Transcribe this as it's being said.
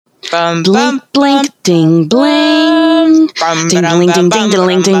Blink, blink, ding, bling. Ding, ding, ding, ding, ding,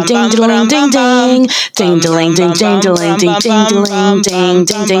 ding, ding, ding, ding, ding. Ding, ding, ding, ding, ding, ding, ding, ding, ding, ding,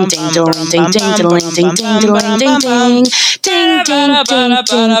 ding, ding, ding, ding, ding, ding, ding, ding, ding. Ding, ding, ding, ding,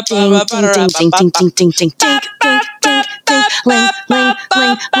 ding, ding, ding, ding, ding, ding, ding, ding, ding, ding, ding, ding, ling, ling, ling,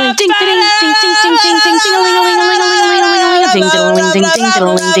 ling, ding, ding, ding, ding, ding, ding, ding, ding, a ling, a ling, a ling, a ling, a ling, a ling, a ling, ding, ding,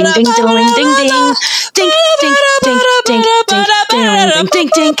 ding, ding, ding, ding, ding, ding, ding, ding, ding, ding, ding, ding, ding, ding, ding,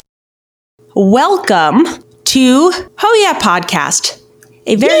 ding. Welcome to Oh Yeah Podcast,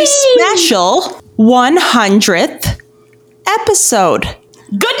 a very special 100th episode.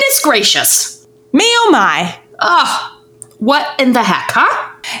 Goodness gracious. Me oh my. What in the heck,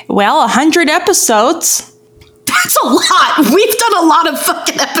 huh? Well, 100 episodes. That's a lot. We've done a lot of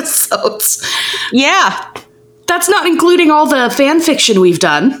fucking episodes. Yeah. That's not including all the fan fiction we've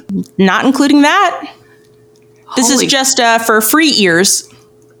done. Not including that. This is just for free ears.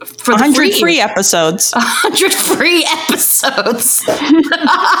 For 100 free episodes. 100 free episodes.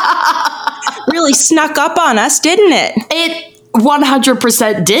 Really snuck up on us, didn't it? It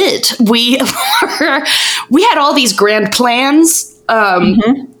 100% did. We had all these grand plans.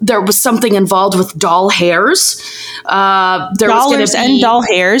 There was something involved with doll hairs. Dollars and doll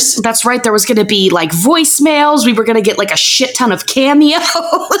hairs. That's right. There was going to be like voicemails. We were going to get like a shit ton of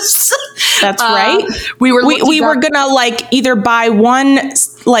cameos. That's right. We were going to like either buy one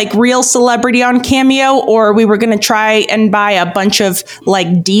like real celebrity on Cameo, or we were going to try and buy a bunch of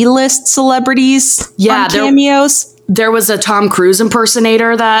like D-list celebrities on Cameos. There was a Tom Cruise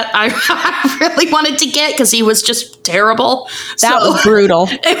impersonator that I really wanted to get because he was just terrible. That was brutal.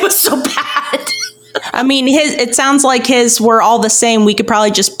 It was so bad. I mean, it sounds like his were all the same. We could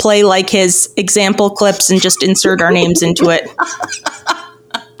probably just play like his example clips and just insert our names into it.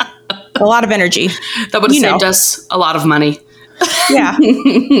 A lot of energy. That would have saved us a lot of money. Yeah.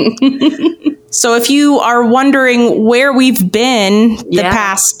 So if you are wondering where we've been the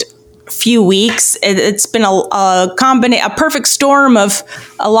past few weeks, it's been a perfect storm of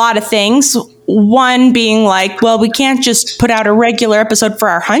a lot of things. One being like, well, we can't just put out a regular episode for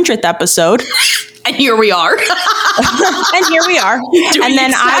our 100th episode. And here we are. And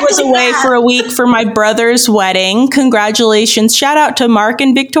then I was away for a week for my brother's wedding. Congratulations. Shout out to Mark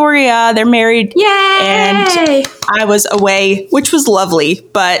and Victoria. They're married. Yay! And I was away, which was lovely.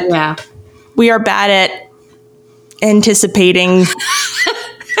 But we are bad at anticipating.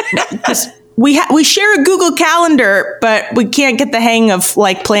 We share a Google Calendar, but we can't get the hang of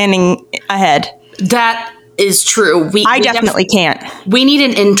like planning ahead. That is true. I definitely can't. We need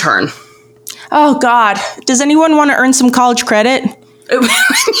an intern. Oh God. Does anyone want to earn some college credit?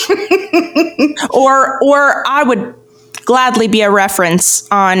 or I would gladly be a reference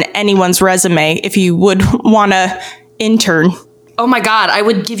on anyone's resume if you would want to intern. Oh my God. I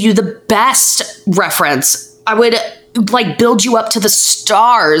would give you the best reference. I would like build you up to the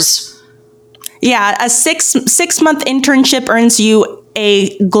stars. Yeah, a six month internship earns you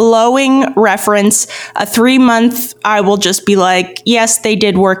a glowing reference. A 3-month, I will just be like, yes, they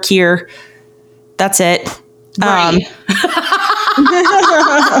did work here. That's it. Right.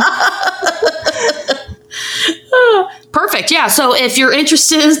 Perfect. Yeah. So if you're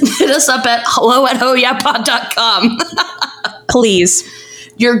interested, hit us up at hello@ohyeahpod.com. Please.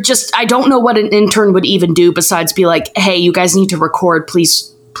 I don't know what an intern would even do besides be like, hey, you guys need to record.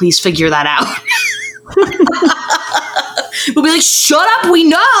 Please figure that out. We'll be like, shut up. We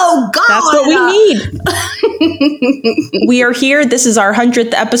know. God. That's what we need. We are here. This is our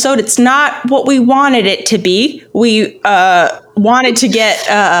 100th episode. It's not what we wanted it to be. We wanted to get,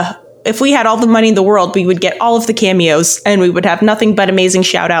 if we had all the money in the world, we would get all of the cameos and we would have nothing but amazing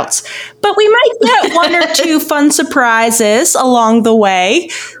shout outs. But we might get one or two fun surprises along the way.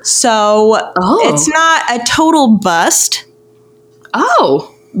 So it's not a total bust.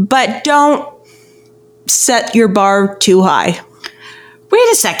 Oh. But don't set your bar too high.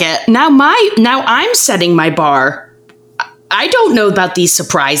 Wait a second. Now I'm setting my bar. I don't know about these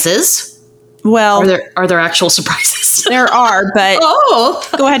surprises. Well, are there actual surprises? There are, but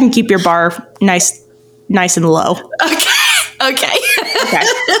go ahead and keep your bar nice and low. Okay.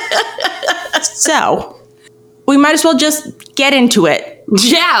 So, we might as well just get into it.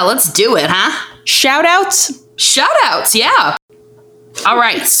 Yeah, let's do it, huh? Shout outs, yeah. All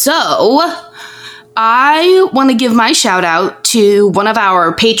right, so I want to give my shout out to one of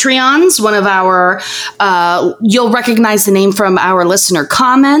our Patreons, one of our, you'll recognize the name from our listener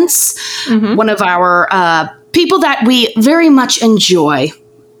comments, one of our people that we very much enjoy.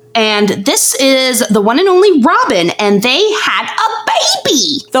 And this is the one and only Robin, and they had a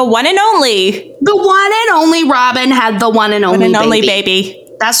baby. The one and only. The one and only Robin had the one and only baby.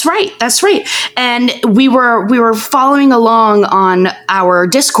 That's right. That's right. And we were following along on our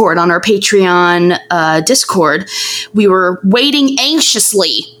Discord, on our Patreon Discord. We were waiting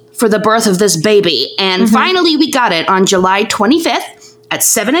anxiously for the birth of this baby. And finally we got it on July 25th at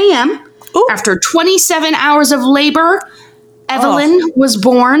 7 a.m. Ooh. After 27 hours of labor, Evelyn was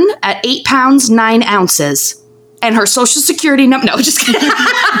born at 8 pounds, 9 ounces. And her social security number, no, just kidding.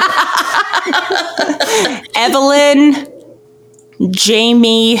 Evelyn,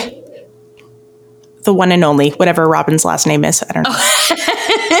 Jamie, the one and only, whatever Robin's last name is. I don't know.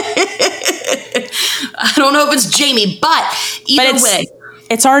 I don't know if it's Jamie, but either way.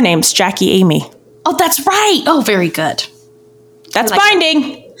 It's our names, Jackie, Amy. Oh, that's right. Oh, very good. That's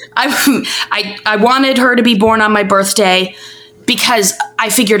binding. I wanted her to be born on my birthday because I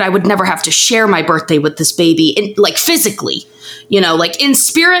figured I would never have to share my birthday with this baby, like physically. Like in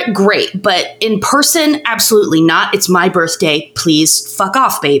spirit, great. But in person, absolutely not. It's my birthday. Please fuck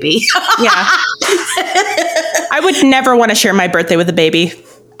off, baby. Yeah. I would never want to share my birthday with a baby.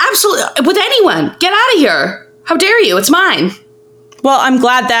 Absolutely. With anyone. Get out of here. How dare you? It's mine. Well, I'm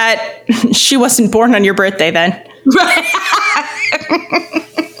glad that she wasn't born on your birthday then.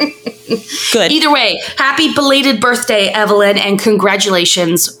 Good. Either way, happy belated birthday, Evelyn, and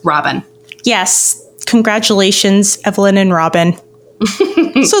congratulations, Robin. Yes. Congratulations, Evelyn and Robin.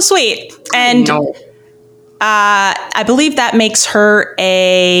 So sweet. And I believe that makes her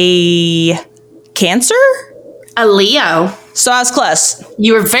a Cancer? A Leo. So I was close.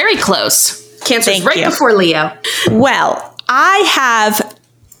 You were very close. Cancer's right before Leo. Well, I have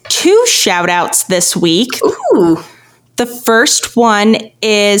 2 shout outs this week. Ooh. The first one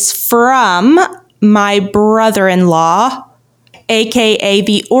is from my brother-in-law, aka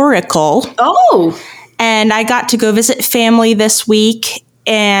the Oracle. Oh. And I got to go visit family this week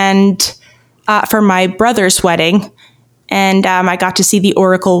and for my brother's wedding. And I got to see the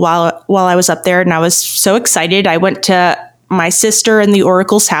Oracle while I was up there, and I was so excited. I went to my sister and the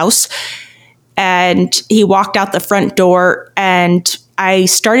Oracle's house, and he walked out the front door, and I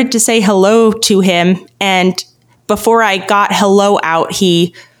started to say hello to him. And before I got hello out,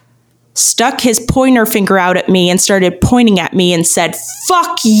 he stuck his pointer finger out at me and started pointing at me and said,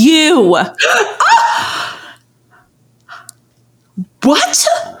 "Fuck you." What?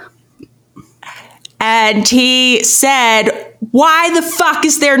 And he said, "Why the fuck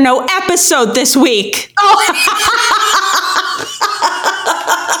is there no episode this week?"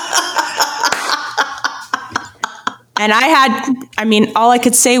 And all I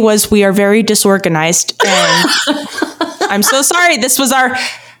could say was, we are very disorganized. And I'm so sorry. This is our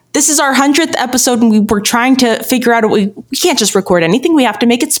 100th episode, and we were trying to figure out, we can't just record anything. We have to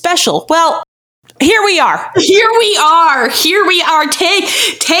make it special. Well, here we are. Here we are.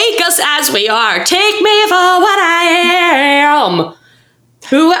 Take us as we are. Take me for what I am.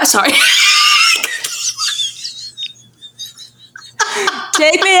 Sorry.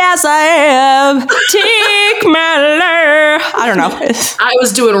 Take me as I am. Take my love. I don't know. I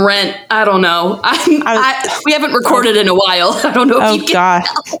was doing Rent. I don't know. We haven't recorded in a while. I don't know if you can. God.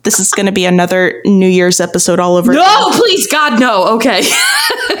 This is going to be another New Year's episode all over again. No, please, God, no. Okay.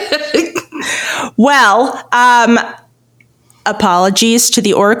 Well, apologies to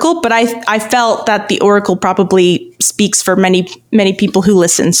the Oracle, but I felt that the Oracle probably speaks for many, many people who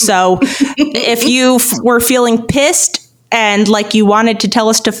listen. So if you were feeling pissed and like you wanted to tell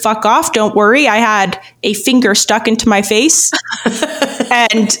us to fuck off, don't worry. I had a finger stuck into my face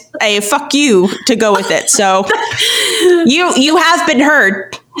and a fuck you to go with it. So you have been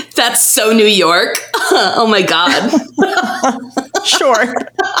heard. That's so New York. Oh my God. Sure.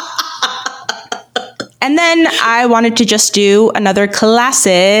 And then I wanted to just do another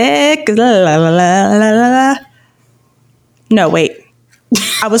classic. No, wait.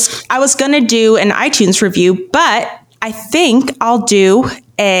 I was going to do an iTunes review, but I think I'll do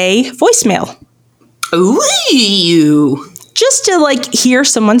a voicemail. Ooh. Just to hear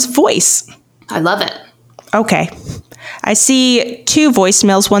someone's voice. I love it. Okay. I see 2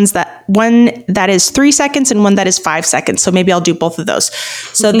 voicemails, one that is 3 seconds and one that is 5 seconds. So maybe I'll do both of those.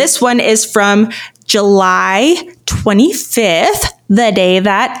 So this one is from July 25th, the day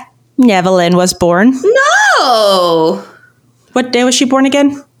that Evelyn was born. No. What day was she born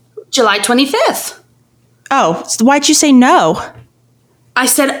again? July 25th. Oh, so why'd you say no? I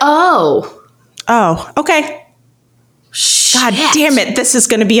said, oh. Oh, okay. Shit. God damn it. This is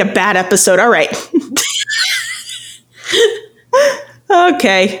going to be a bad episode. All right.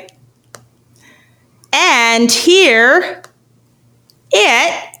 Okay. And here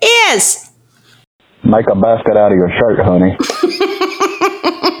it is. Make a basket out of your shirt, honey.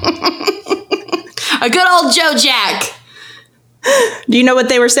 A good old Joe Jack. Do you know what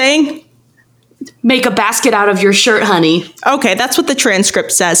they were saying? Make a basket out of your shirt, honey. Okay, that's what the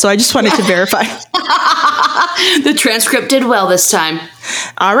transcript says, so I just wanted to verify. The transcript did well this time.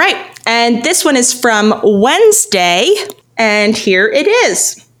 All right, and this one is from Wednesday, and here it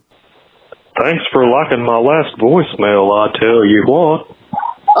is. Thanks for liking my last voicemail, I tell you what.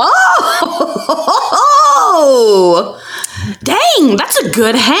 Oh! Dang, that's a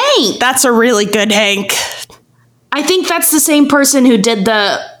good Hank. That's a really good Hank. I think that's the same person who did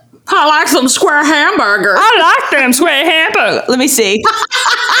the I like some square hamburger. I like them square hamburger. Let me see.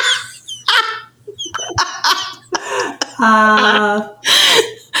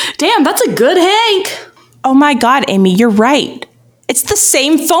 Damn, that's a good Hank. Oh my God, Amy, you're right. It's the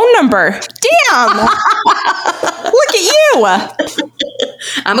same phone number. Damn. Look at you.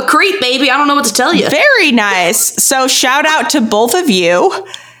 I'm a creep, baby. I don't know what to tell you. Very nice. So shout out to both of you.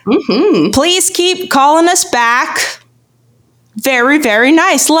 Mm-hmm. Please keep calling us back. Very, very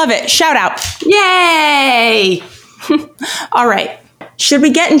nice. Love it. Shout out. Yay. All right. Should we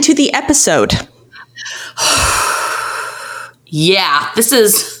get into the episode? Yeah,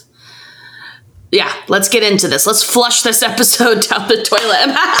 let's get into this. Let's flush this episode down the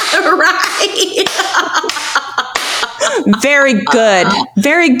toilet. Right. Very good.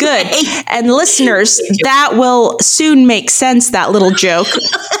 Very good. And listeners, that will soon make sense, that little joke.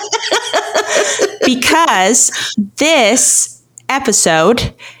 Because this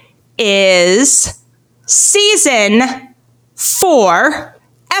episode is season 4,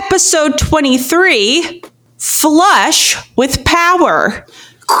 episode 23, Flush with Power.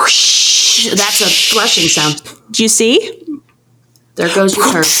 That's a flushing sound. Do you see? There goes your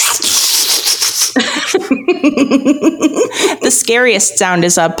turn. The scariest sound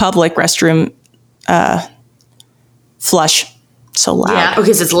is a public restroom flush. So loud. Yeah,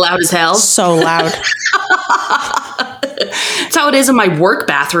 because it's loud as hell. So loud. That's how it is in my work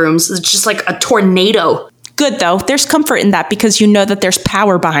bathrooms. It's just like a tornado. Good, though. There's comfort in that because you know that there's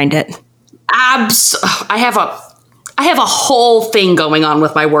power behind it. I have a whole thing going on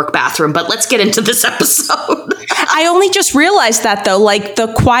with my work bathroom, but let's get into this episode. I only just realized that, though. Like,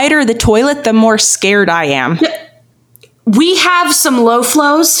 the quieter the toilet, the more scared I am. We have some low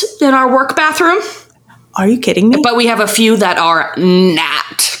flows in our work bathroom. Are you kidding me? But we have a few that are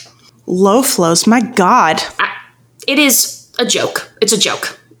not. Low flows, my God. It is a joke. It's a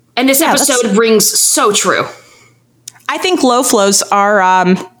joke. And this episode rings so true. I think low flows are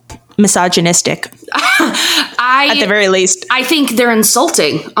misogynistic. At the very least. I think they're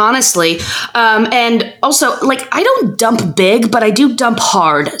insulting, honestly. And also, like, I don't dump big, but I do dump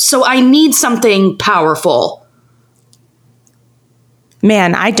hard. So I need something powerful.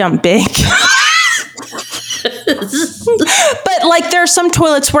 Man, I dump big. But like there are some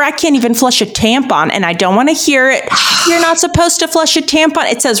toilets where I can't even flush a tampon and I don't want to hear it. You're not supposed to flush a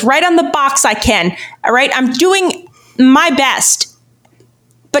tampon. It says right on the box I can. All right, I'm doing my best.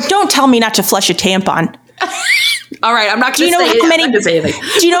 But don't tell me not to flush a tampon. All right, I'm not going to say anything.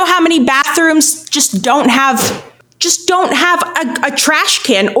 Do you know how many bathrooms just don't have a trash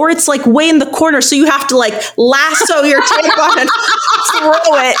can, or it's like way in the corner, so you have to like lasso your tampon and throw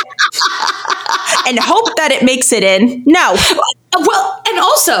it and hope that it makes it in? No. Well, and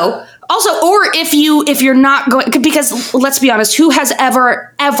also, or if you're not going, because let's be honest, who has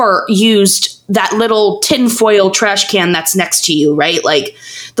ever used that little tinfoil trash can that's next to you, right? Like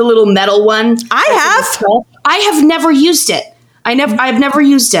the little metal one. I have never used it. I've never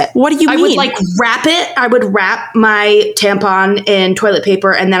used it. What do you mean? I would like wrap it. I would wrap my tampon in toilet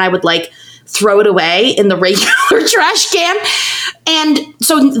paper and then I would like throw it away in the regular trash can. And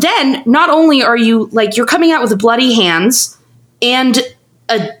so then not only are you like, you're coming out with bloody hands and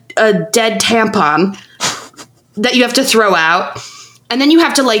a dead tampon that you have to throw out. And then you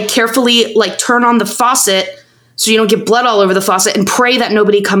have to like carefully like turn on the faucet so you don't get blood all over the faucet and pray that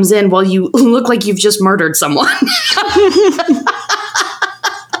nobody comes in while you look like you've just murdered someone.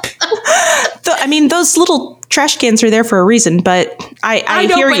 I mean, those little trash cans are there for a reason, but I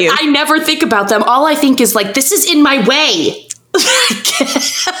know, hear but you. I never think about them. All I think is like, this is in my way.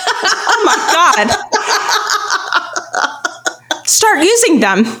 Oh my God. Start using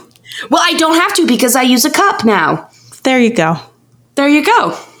them. Well, I don't have to because I use a cup now. There you go. There you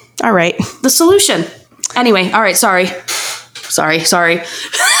go. All right. The solution. Anyway, all right, sorry. Get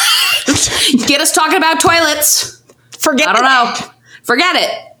us talking about toilets. I don't know. Forget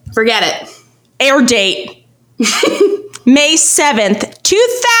it. Air date. May 7th,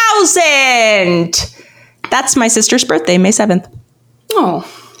 2000. That's my sister's birthday, May 7th. Oh.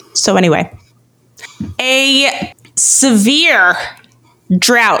 So anyway, a severe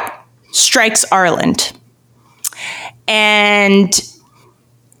drought strikes Ireland. And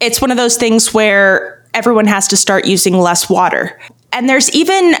it's one of those things where everyone has to start using less water. And there's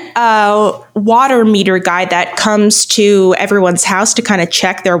even a water meter guy that comes to everyone's house to kind of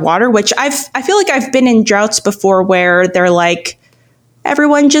check their water, which I feel like I've been in droughts before where they're like,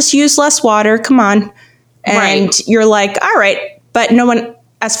 everyone just use less water, come on. And you're like, all right. But no one,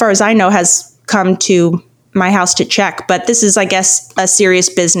 as far as I know, has come to my house to check. But this is, I guess, a serious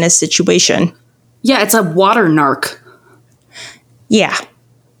business situation. Yeah, it's a water narc. Yeah.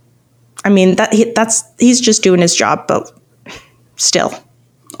 I mean, he's just doing his job, but still.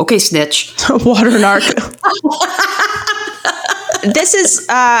 Okay, snitch. Water narc. This is,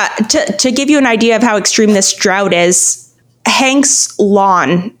 to give you an idea of how extreme this drought is, Hank's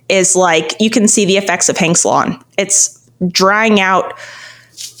lawn is like, you can see the effects of Hank's lawn. It's drying out.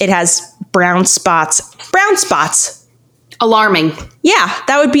 It has brown spots. Brown spots. Alarming. Yeah,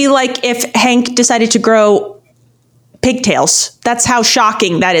 that would be like if Hank decided to grow pigtails. That's how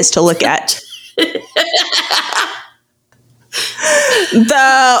shocking that is to look at.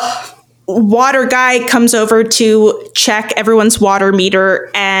 The water guy comes over to check everyone's water meter,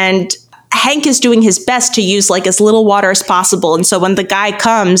 and Hank is doing his best to use like as little water as possible. And so when the guy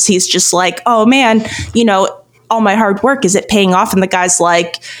comes, he's just like, oh man, all my hard work, is it paying off? And the guy's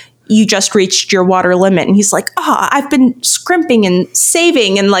like, you just reached your water limit. And he's like, I've been scrimping and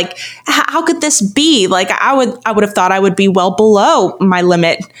saving. And like, how could this be? Like, I would have thought I would be well below my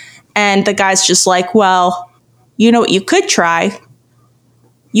limit. And the guy's just like, well, you know what you could try?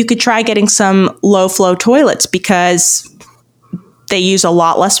 You could try getting some low flow toilets because they use a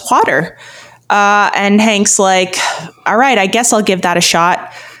lot less water. And Hank's like, all right, I guess I'll give that a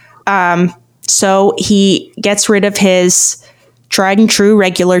shot. So he gets rid of his tried and true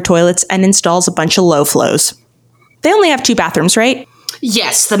regular toilets and installs a bunch of low flows. They only have 2 bathrooms, right?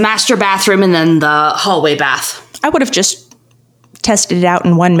 Yes, the master bathroom and then the hallway bath. I would have just tested it out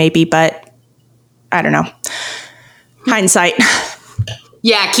in one maybe, but I don't know. Hindsight.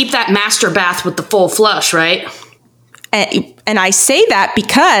 Yeah, keep that master bath with the full flush, right? And I say that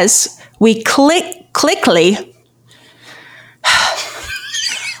because we quickly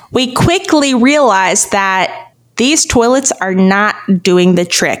realized that these toilets are not doing the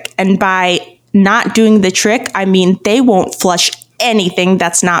trick. And by not doing the trick, I mean they won't flush anything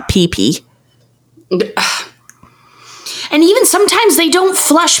that's not pee-pee. And even sometimes they don't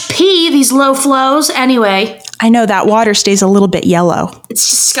flush pee, these low flows. Anyway. I know that water stays a little bit yellow. It's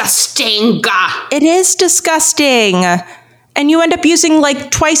disgusting. Gah. It is disgusting. And you end up using like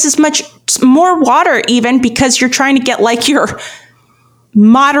twice as much more water even because you're trying to get like your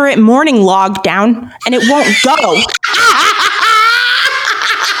moderate morning log down and it won't go.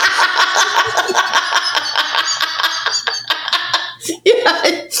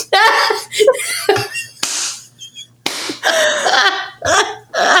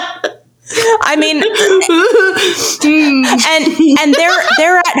 I mean, and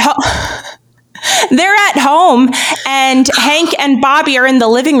they're at home. They're at home, and Hank and Bobby are in the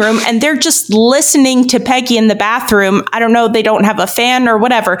living room, and they're just listening to Peggy in the bathroom. I don't know, they don't have a fan or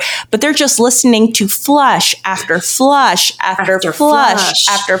whatever, but they're just listening to flush after flush after flush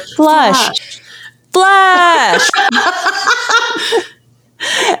after flush. Flush.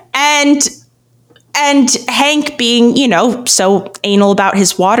 And Hank being, so anal about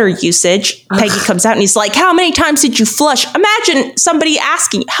his water usage, Peggy comes out and he's like, how many times did you flush? Imagine somebody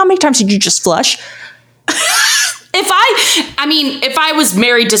asking, how many times did you just flush? If I was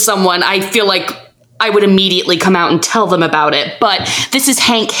married to someone, I feel like I would immediately come out and tell them about it. But this is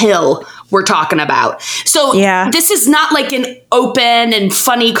Hank Hill we're talking about. So This is not like an open and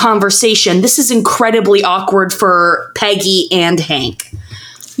funny conversation. This is incredibly awkward for Peggy and Hank.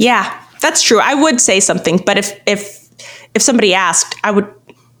 Yeah. That's true. I would say something, but if somebody asked, I would.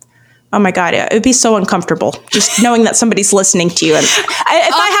 Oh my God, it would be so uncomfortable just knowing that somebody's listening to you. And if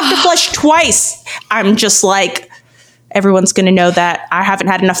I have to flush twice, I'm just like, everyone's going to know that I haven't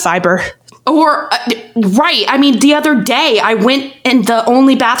had enough fiber. Or right. I mean, the other day I went and the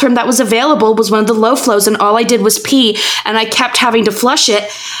only bathroom that was available was one of the low flows, and all I did was pee, and I kept having to flush it,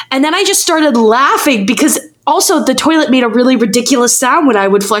 and then I just started laughing because. Also, the toilet made a really ridiculous sound when I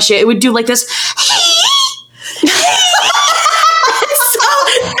would flush it. It would do like this.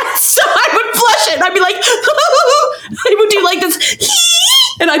 So I would flush it and I'd be like, I would do like this.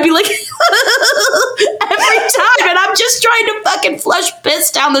 And I'd be like, every time. And I'm just trying to fucking flush piss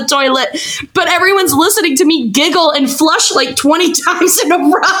down the toilet. But everyone's listening to me giggle and flush like 20 times in a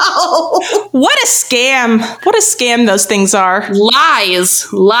row. What a scam. What a scam those things are. Lies.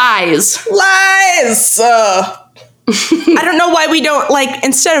 I don't know why we don't,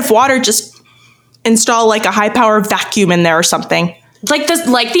 instead of water, just install like a high power vacuum in there or something. Like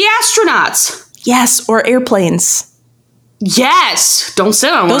the astronauts. Yes, or airplanes. Yes. Don't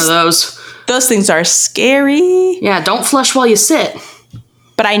sit on one of those. Those things are scary. Yeah, don't flush while you sit.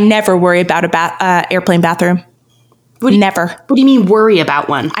 But I never worry about a airplane bathroom. Never. What do you mean worry about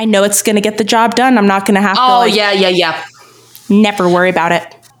one? I know it's going to get the job done. I'm not going to have to. Oh, yeah. Never worry about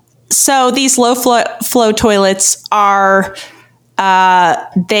it. So these low flow toilets are,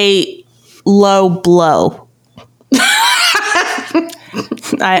 they low blow.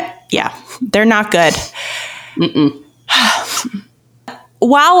 They're not good.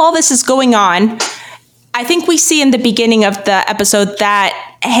 While all this is going on, I think we see in the beginning of the episode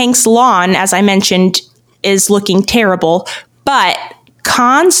that Hank's lawn, as I mentioned, is looking terrible, but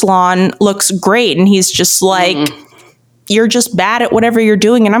Khan's lawn looks great. And he's just like, you're just bad at whatever you're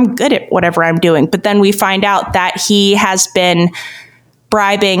doing, and I'm good at whatever I'm doing. But then we find out that he has been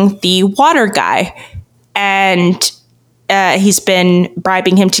bribing the water guy, and he's been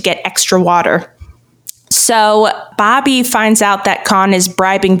bribing him to get extra water. So Bobby finds out that Khan is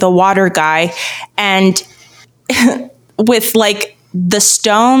bribing the water guy, and with like the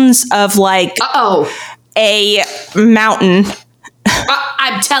stones of like a mountain.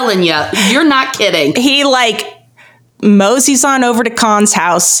 I'm telling you, you're not kidding. He like moseys on over to Khan's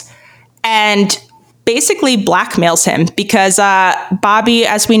house and basically blackmails him because Bobby,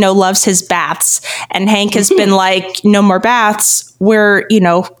 as we know, loves his baths, and Hank has been like, no more baths. We're,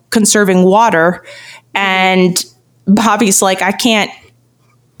 conserving water. And Bobby's like, I can't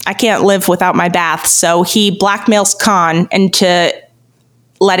live without my bath. So he blackmails Khan into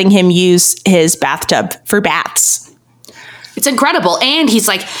letting him use his bathtub for baths. It's incredible. And he's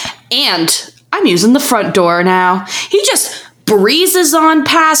like, and I'm using the front door now. He just breezes on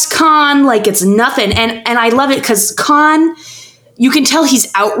past Khan like it's nothing. And I love it because Khan, you can tell he's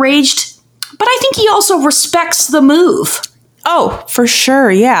outraged, but I think he also respects the move. Oh, for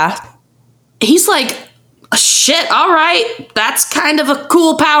sure. Yeah. He's like, shit, all right. That's kind of a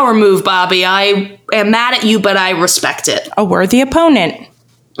cool power move, Bobby. I am mad at you, but I respect it. A worthy opponent.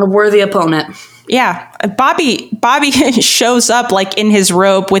 A worthy opponent. Yeah. Bobby shows up like in his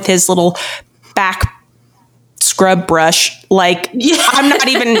robe with his little back scrub brush. Like, I'm not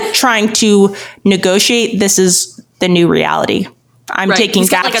even trying to negotiate. This is the new reality. I'm taking He's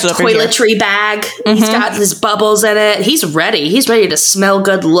got like a over here. toiletry bag. He's got his bubbles in it. He's ready. He's ready to smell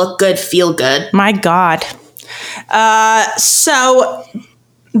good, look good, feel good. My God. So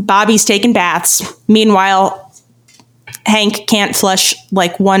Bobby's taking baths. Meanwhile, Hank can't flush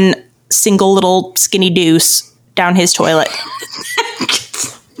like one single little skinny deuce down his toilet.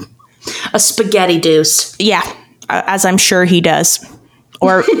 A spaghetti deuce. Yeah, as I'm sure he does.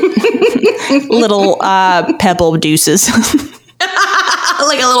 Or little pebble deuces.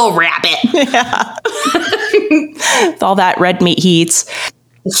 Like a little rabbit. Yeah. With all that red meat he eats.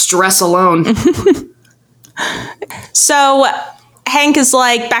 Stress alone. So Hank is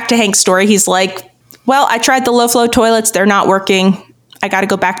like, back to Hank's story. He's like, well, I tried the low flow toilets. They're not working. I got to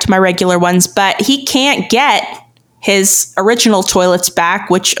go back to my regular ones. But he can't get his original toilets back,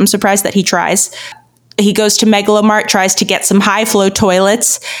 which I'm surprised that he tries. He goes to Megalomart, tries to get some high flow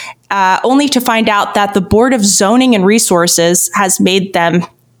toilets, only to find out that the Board of Zoning and Resources has made them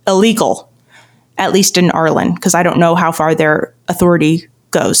illegal, at least in Arlen, because I don't know how far their authority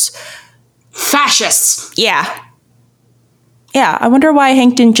goes. Fascists. Yeah. Yeah, I wonder why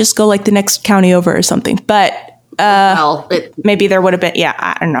Hank didn't just go like the next county over or something. But maybe there would have been. Yeah,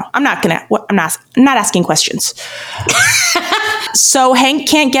 I don't know. I'm not asking questions. So Hank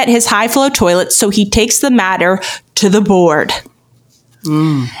can't get his high flow toilet, so he takes the matter to the board.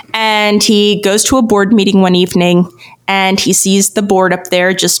 And he goes to a board meeting one evening, and he sees the board up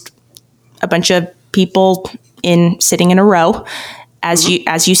there, just a bunch of people sitting in a row, as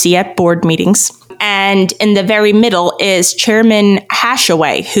you see at board meetings. And in the very middle is Chairman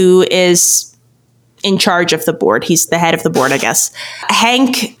Hashaway, who is in charge of the board. He's the head of the board, I guess.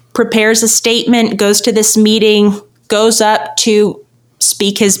 Hank prepares a statement, goes to this meeting, goes up to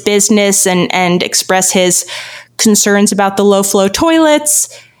speak his business and express his concerns about the low flow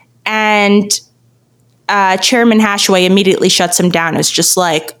toilets. And Chairman Hashaway immediately shuts him down. It's just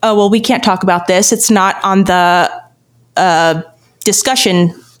like, oh, well, we can't talk about this. It's not on the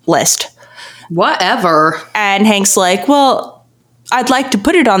discussion list. Whatever. And Hank's like, well, I'd like to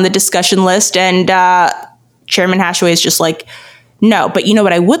put it on the discussion list. And Chairman Hashaway is just like, no, but you know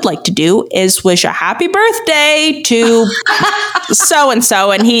what I would like to do is wish a happy birthday to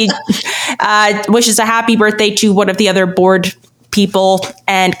so-and-so. And he wishes a happy birthday to one of the other board people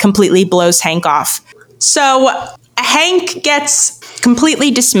and completely blows Hank off. So Hank gets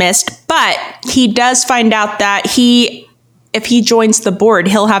completely dismissed, but he does find out that if he joins the board,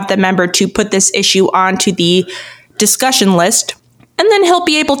 he'll have the member to put this issue onto the discussion list, and then he'll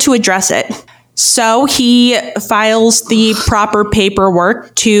be able to address it. So he files the proper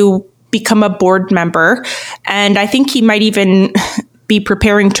paperwork to become a board member, and I think he might even be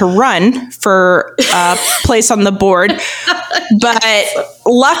preparing to run for a place on the board. But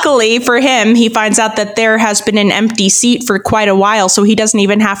luckily for him, he finds out that there has been an empty seat for quite a while, so he doesn't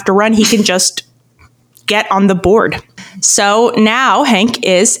even have to run. He can just get on the board. So now Hank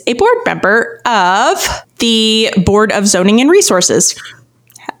is a board member of the Board of Zoning and Resources.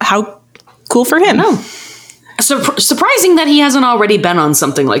 How cool for him. Oh. Surprising that he hasn't already been on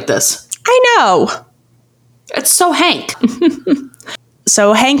something like this. I know. It's so Hank.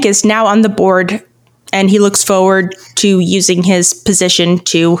 So Hank is now on the board, and he looks forward to using his position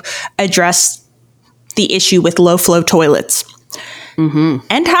to address the issue with low-flow toilets and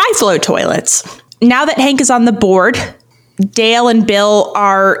high-flow toilets. Now that Hank is on the board, Dale and Bill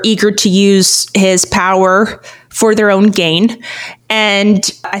are eager to use his power for their own gain. And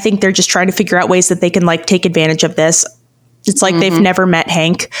I think they're just trying to figure out ways that they can take advantage of this. It's like they've never met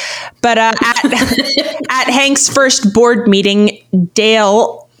Hank. But at Hank's first board meeting,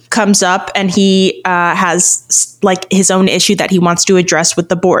 Dale comes up and he has his own issue that he wants to address with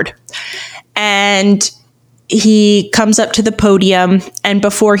the board. And he comes up to the podium, and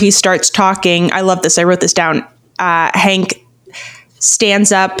before he starts talking, I love this, I wrote this down, Hank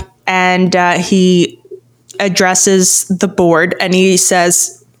stands up and he addresses the board, and he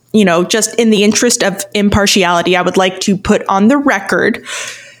says, just in the interest of impartiality, I would like to put on the record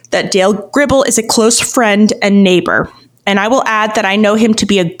that Dale Gribble is a close friend and neighbor. And I will add that I know him to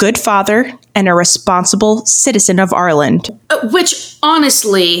be a good father and a responsible citizen of Ireland. Which,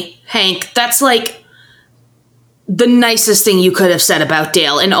 honestly, Hank, that's the nicest thing you could have said about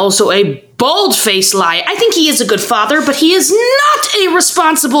Dale, and also a bold-faced lie. I think he is a good father, but he is not a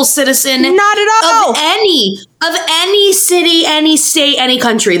responsible citizen. Not at all. Of any city, any state, any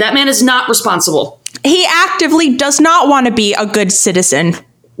country. That man is not responsible. He actively does not want to be a good citizen.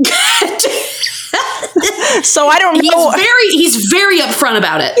 So I don't know. He's very upfront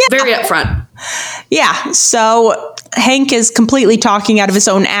about it. Yeah. Very upfront. Yeah. So Hank is completely talking out of his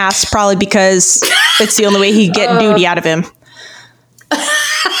own ass, probably because it's the only way he can get duty out of him.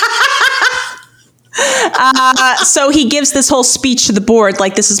 So he gives this whole speech to the board,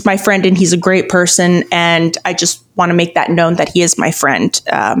 this is my friend and he's a great person, and I just want to make that known that he is my friend,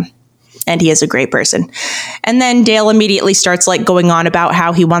 and he is a great person. And then Dale immediately starts going on about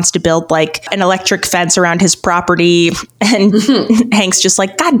how he wants to build an electric fence around his property, and Hank's just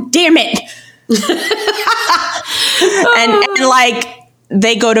God damn it. and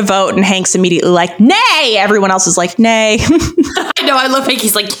they go to vote, and Hank's immediately nay. Everyone else is nay. I know. I love Hank.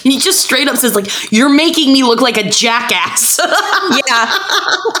 He just straight up says you're making me look like a jackass. Yeah.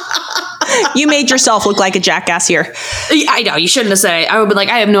 You made yourself look like a jackass here. I know. You shouldn't have said it. I would be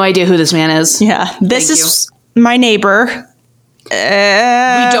I have no idea who this man is. Yeah. This is my neighbor. We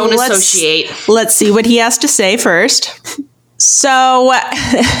don't associate. Let's see what he has to say first. So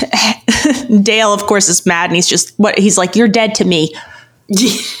Dale, of course, is mad, and he's you're dead to me.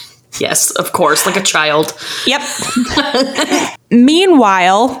 Yes, of course, like a child. Yep.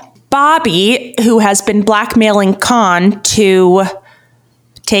 Meanwhile, Bobby, who has been blackmailing Con to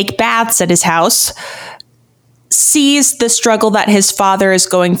take baths at his house, sees the struggle that his father is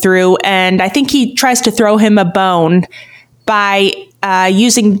going through, and I think he tries to throw him a bone by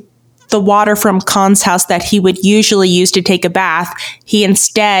using the water from Con's house that he would usually use to take a bath. He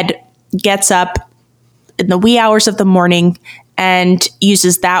instead gets up in the wee hours of the morning and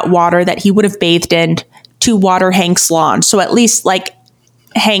uses that water that he would have bathed in to water Hank's lawn. So at least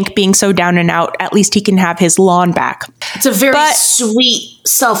Hank being so down and out, at least he can have his lawn back. It's a very sweet,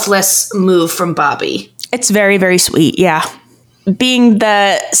 selfless move from Bobby. It's very, very sweet, yeah. Being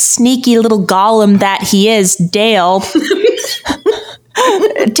the sneaky little golem that he is, Dale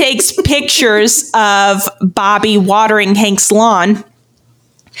takes pictures of Bobby watering Hank's lawn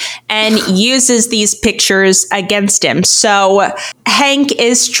and uses these pictures against him. So Hank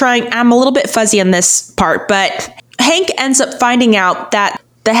is trying, I'm a little bit fuzzy on this part, but Hank ends up finding out that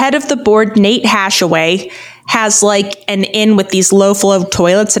the head of the board, Nate Hashaway, has an in with these low flow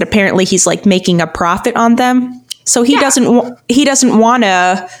toilets, and apparently he's making a profit on them. So he doesn't want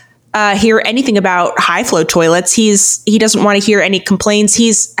to hear anything about high flow toilets. He doesn't want to hear any complaints.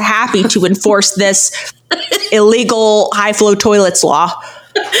 He's happy to enforce this illegal high flow toilets law.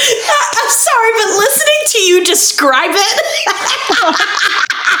 I'm sorry, but listening to you describe it,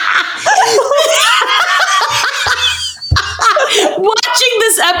 Watching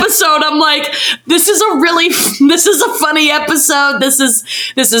this episode, I'm like, this is a funny episode. This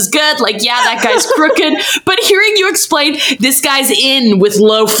is good. Like, yeah, that guy's crooked. But hearing you explain, this guy's in with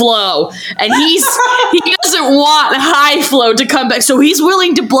low flow, and he doesn't want high flow to come back, so he's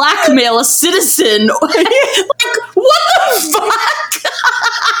willing to blackmail a citizen. Like, what the fuck?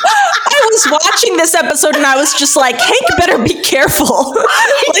 I was watching this episode and I was just like, Hank better be careful.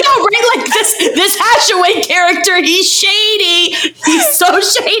 Like, no, right? Like this Hashaway character, he's shady. He's so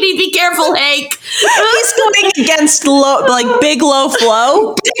shady. Be careful, Hank. He's going against big low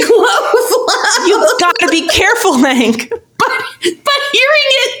flow. Big low flow. You gotta be careful, Hank. But hearing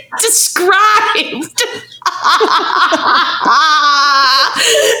it described.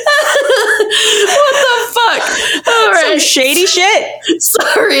 What the fuck? All right. Some shady shit.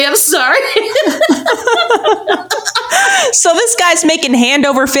 Sorry, I'm sorry. So this guy's making hand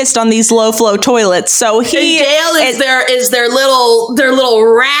over fist on these low flow toilets. So And Dale is their little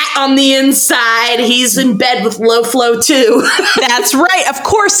rat on the inside. He's in bed with low flow too. That's right. Of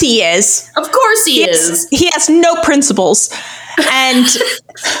course he is. Of course he is. He has no principles. And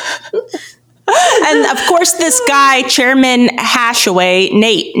of course this guy, Chairman Hashaway,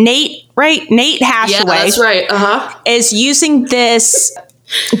 Nate Hashaway. Yeah, that's right. Is using this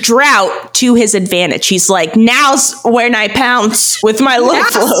drought to his advantage. He's like, now's when I pounce with my low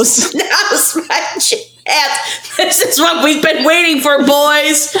flows. Now's my chance. This is what we've been waiting for,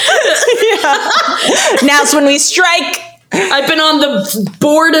 boys. Now's when we strike. I've been on the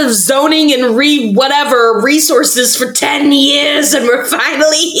board of zoning and resources for 10 years, and we're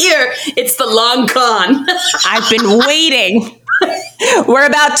finally here. It's the long con. I've been waiting. We're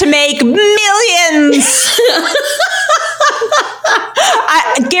about to make millions.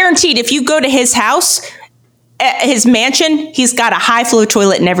 I guaranteed if you go to his house, his mansion, he's got a high flow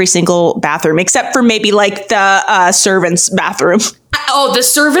toilet in every single bathroom, except for maybe like the servants' bathroom. Oh, the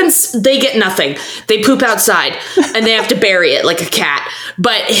servants, they get nothing. They poop outside and they have to bury it like a cat.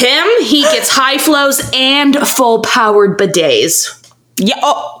 But he gets high flows and full powered bidets. Yeah.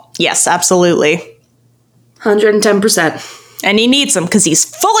 Oh, yes, absolutely. 110%. And he needs them because he's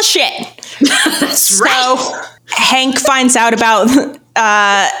full of shit. That's right. So Hank finds out about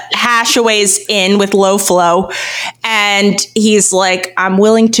Hashaway's in with low flow, and he's like, I'm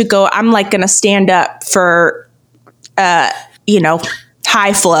willing to go. I'm like going to stand up for,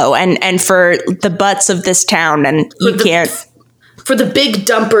 high flow and for the butts of this town. And you can't. For the big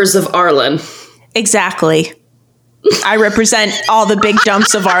dumpers of Arlen. Exactly. I represent all the big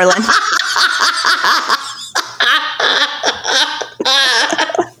dumps of Arlen.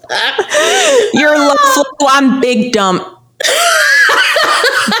 You're low flow, I'm big dump.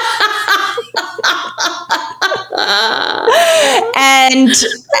 And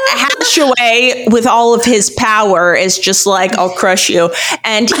Hashaway, with all of his power, is just like, I'll crush you.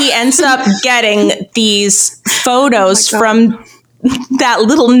 And he ends up getting these photos from that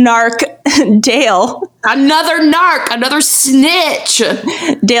little narc, Dale. Another snitch.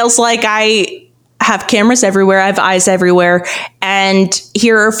 Dale's like, I have cameras everywhere. I have eyes everywhere. And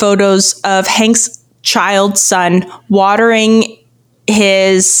here are photos of Hank's child son watering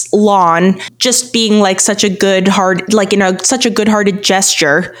his lawn, just being like such a good-hearted, such a good-hearted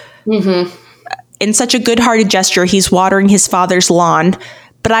gesture. Mm-hmm. In such a good-hearted gesture, he's watering his father's lawn.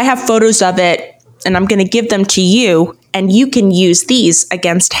 But I have photos of it, and I'm going to give them to you, and you can use these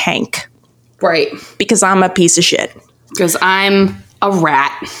against Hank. Right. Because I'm a piece of shit. Because I'm a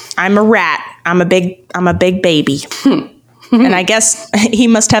rat. I'm a rat. I'm a big baby. And I guess he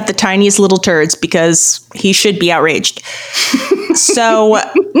must have the tiniest little turds because he should be outraged. So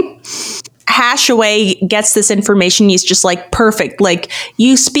Hashaway gets this information. He's just like, perfect. Like,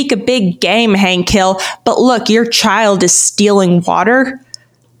 you speak a big game, Hank Hill, but look, your child is stealing water.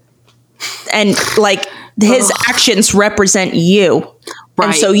 And like, his actions represent you. Right.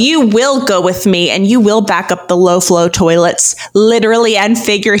 And so you will go with me and you will back up the low flow toilets, literally and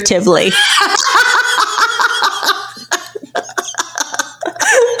figuratively.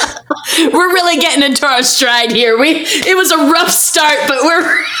 We're really getting into our stride here. It was a rough start, but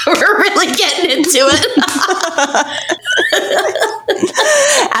we're really getting into it.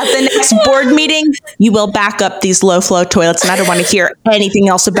 At the next board meeting, you will back up these low flow toilets, and I don't want to hear anything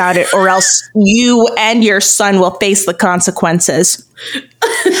else about it, or else you and your son will face the consequences.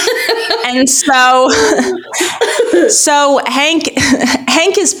 And so Hank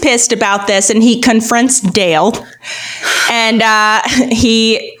is pissed about this, and he confronts Dale, and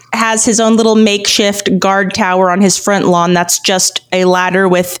he has his own little makeshift guard tower on his front lawn. That's just a ladder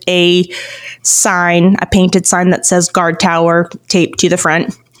with a painted sign that says guard tower taped to the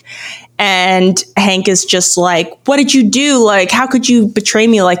front. And Hank is just like, what did you do? Like, how could you betray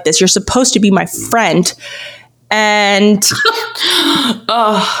me like this? You're supposed to be my friend. And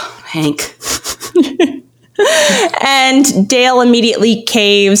Oh, Hank. and Dale immediately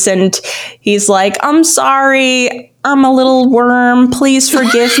caves and he's like, I'm sorry. I'm a little worm. Please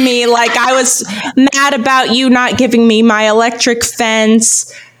forgive me. Like, I was mad about you not giving me my electric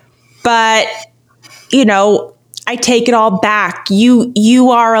fence. But, you know, I take it all back.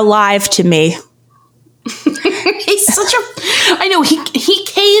 You are alive to me. He's such a... I know, he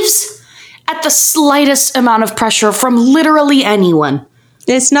caves at the slightest amount of pressure from literally anyone.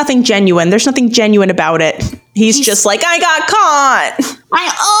 It's nothing genuine. There's nothing genuine about it. He's just like, I got caught.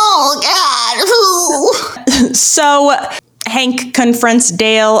 Oh, God. So Hank confronts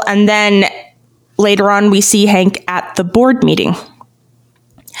Dale, and then later on we see Hank at the board meeting.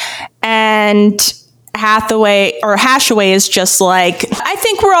 And Hashaway is just like, I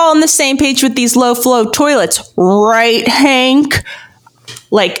think we're all on the same page with these low flow toilets, right, Hank?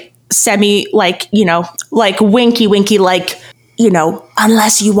 Like semi, like, you know, like winky, like, you know,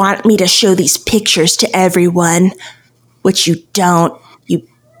 unless you want me to show these pictures to everyone, which you don't, you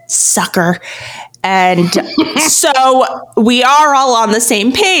sucker. And so we are all on the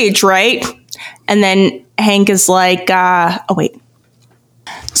same page, right? And then Hank is like, oh, wait.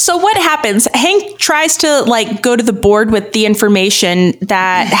 So what happens? Hank tries to like go to the board with the information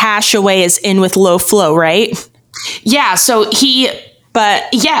that Hashaway is in with low flow, right? Yeah, so he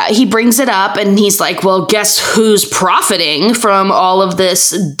brings it up and he's like, well, guess who's profiting from all of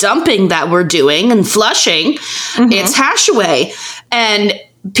this dumping that we're doing and flushing? Mm-hmm. It's Hashaway. And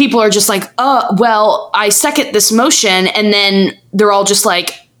people are just like, oh, well, I second this motion. And then they're all just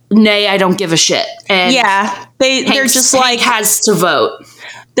like, nay, I don't give a shit. And yeah, they're just like, Hank has to vote.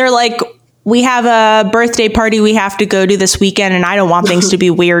 They're like, we have a birthday party we have to go to this weekend, and I don't want things to be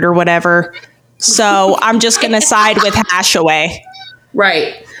weird or whatever. So I'm just going to side with Hashaway.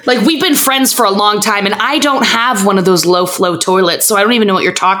 Right. Like, we've been friends for a long time, and I don't have one of those low flow toilets, so I don't even know what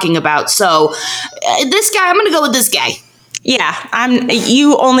you're talking about. So this guy, I'm going to go with this guy. Yeah,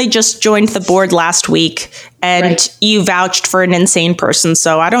 you only just joined the board last week, and right. You vouched for an insane person,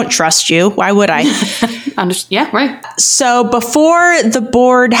 so I don't trust you. Why would I? Yeah, right. So before the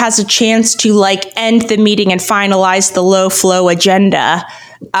board has a chance to like end the meeting and finalize the low flow agenda,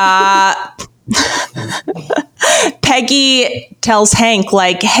 Peggy tells Hank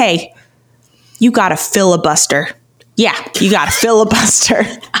like, "Hey, you got a filibuster." Yeah, you got a filibuster.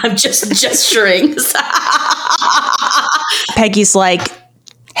 I'm just gesturing. Peggy's like,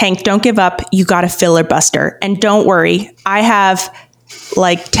 Hank, don't give up. You got a filibuster. And don't worry, I have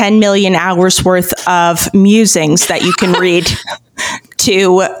like 10 million hours worth of musings that you can read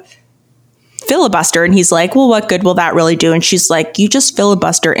to filibuster. And he's like, well, what good will that really do? And she's like, you just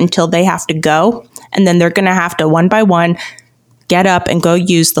filibuster until they have to go. And then they're going to have to one by one get up and go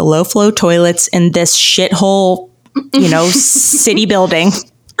use the low flow toilets in this shithole, you know, city building.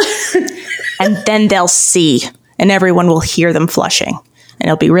 And then they'll see. And everyone will hear them flushing. And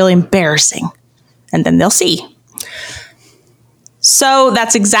it'll be really embarrassing. And then they'll see. So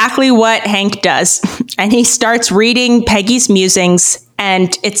that's exactly what Hank does. And he starts reading Peggy's musings.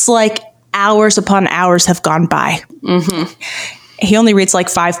 And it's like hours upon hours have gone by. Mm-hmm. He only reads like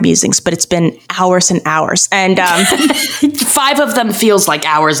 5 musings, but it's been hours and hours. And 5 of them feels like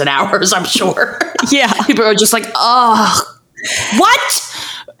hours and hours, I'm sure. Yeah. People are just like, oh, what?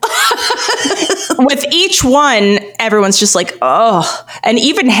 With each one, everyone's just like, oh. And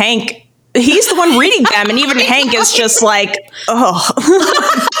even Hank, he's the one reading them. And even Hank is just like, oh.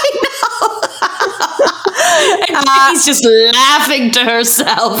 And Peggy's just laughing to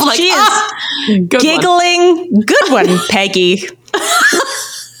herself. Like, she is giggling. Good one, Peggy.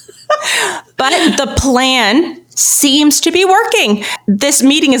 But the plan seems to be working. This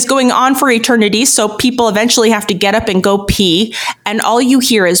meeting is going on for eternity, so people eventually have to get up and go pee, and all you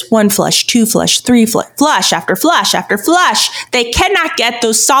hear is 1 flush, 2 flush, 3 flush, flush after flush after flush. They cannot get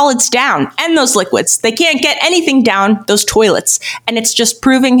those solids down and those liquids. They can't get anything down those toilets, and it's just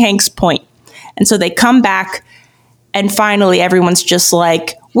proving Hank's point. And so they come back, and finally everyone's just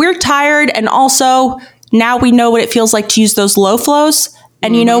like, we're tired, and also now we know what it feels like to use those low flows,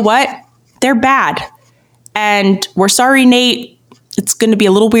 and you know what? They're bad. And we're sorry, Nate. It's going to be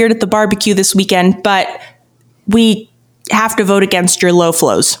a little weird at the barbecue this weekend, but we have to vote against your low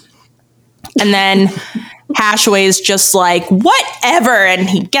flows. And then Hashaway is just like, whatever. And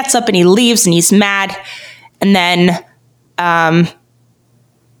he gets up and he leaves and he's mad. And then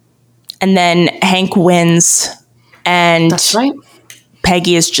Hank wins. And that's right.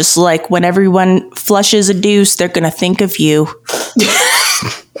 Peggy is just like, when everyone flushes a deuce, they're going to think of you.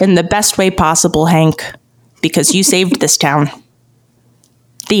 in the best way possible, Hank, because you saved this town.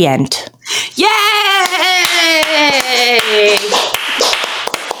 The end. Yay!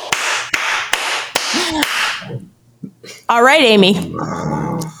 All right, Amy.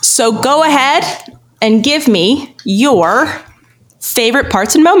 So go ahead and give me your favorite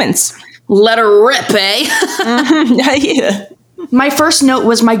parts and moments. Let her rip, eh? Yeah. My first note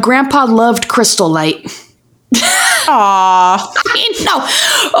was my grandpa loved Crystal Light. Aww. I know.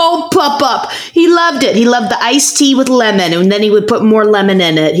 Oh, Pup. He loved it. He loved the iced tea with lemon, and then he would put more lemon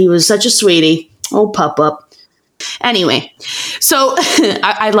in it. He was such a sweetie. Oh, Pup. Anyway, so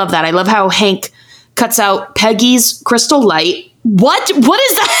I love that. I love how Hank cuts out Peggy's Crystal Light. What is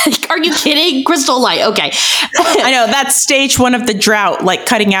that? Are you kidding? Crystal Light. Okay. I know, that's stage 1 of the drought, like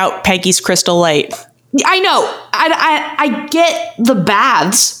cutting out Peggy's Crystal Light. I know. I get the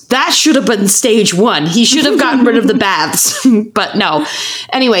baths. That should have been stage 1. He should have gotten rid of the baths. But no.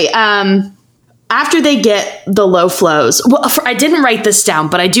 Anyway, after they get the low flows, well, I didn't write this down,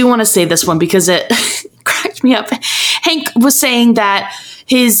 but I do want to say this one because it cracked me up. Hank was saying that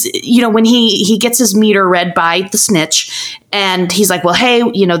when he gets his meter read by the snitch, and he's like, well, hey,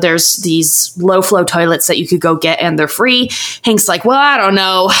 there's these low flow toilets that you could go get and they're free. Hank's like, well, I don't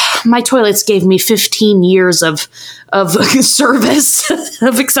know. My toilets gave me 15 years of service,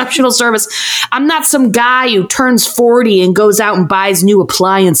 of exceptional service. I'm not some guy who turns 40 and goes out and buys new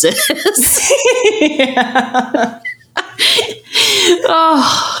appliances.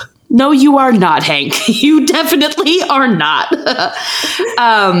 Oh, no, you are not, Hank. You definitely are not.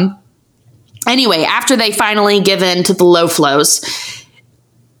 Anyway, after they finally give in to the low flows,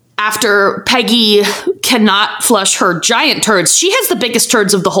 after Peggy cannot flush her giant turds, she has the biggest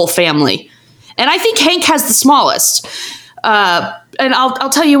turds of the whole family. And I think Hank has the smallest. And I'll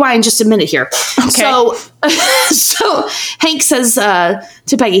tell you why in just a minute here. Okay. So Hank says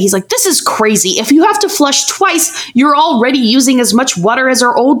to Peggy, he's like, this is crazy. If you have to flush twice, you're already using as much water as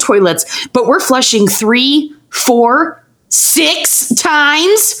our old toilets. But we're flushing 3, 4, 6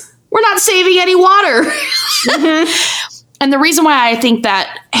 times. We're not saving any water. Mm-hmm. And the reason why I think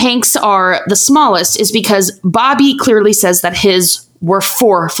that Hank's are the smallest is because Bobby clearly says that his were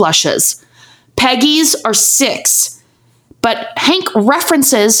 4 flushes. Peggy's are 6. But Hank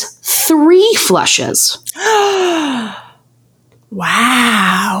references 3 flushes.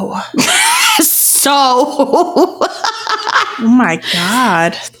 Wow. So. Oh my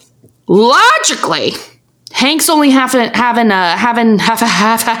God. Logically, Hank's only having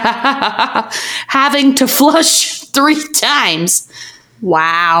to flush 3 times.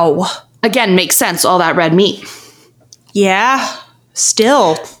 Wow. Again, makes sense, all that red meat. Yeah.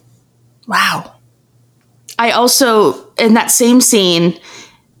 Still. Wow. I also, in that same scene,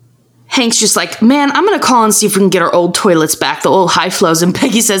 Hank's just like, man, I'm going to call and see if we can get our old toilets back, the old high flows. And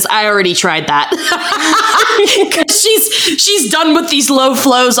Peggy says, I already tried that. Because she's done with these low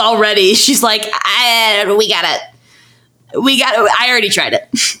flows already. She's like, I already tried it.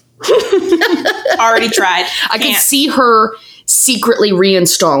 Already tried. I can see her secretly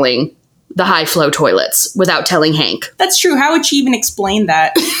reinstalling the high flow toilets without telling Hank. That's true. How would she even explain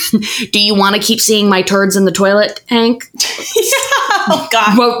that? Do you want to keep seeing my turds in the toilet, Hank? Oh,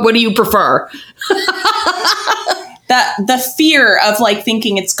 God. What do you prefer? The fear of like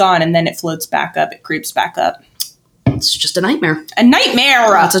thinking it's gone and then it floats back up. It creeps back up. It's just a nightmare. A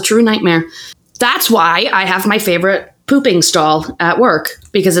nightmare. It's a true nightmare. That's why I have my favorite pooping stall at work,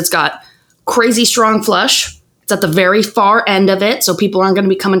 because it's got crazy strong flush. It's at the very far end of it, so people aren't going to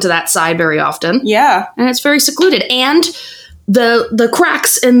be coming to that side very often. Yeah. And it's very secluded. And the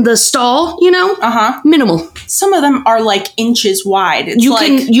cracks in the stall, minimal. Some of them are like inches wide. It's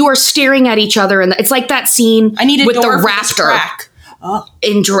you are staring at each other, and it's like that scene I need a with door the for this raptor crack.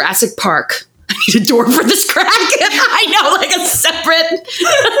 in Jurassic Park. I need a door for this crack. I know, like a separate,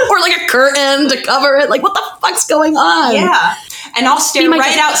 or like a curtain to cover it. Like, what the fuck's going on? Yeah. And I'll stare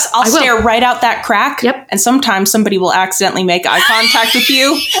right out. I'll stare right out that crack. Yep. And sometimes somebody will accidentally make eye contact with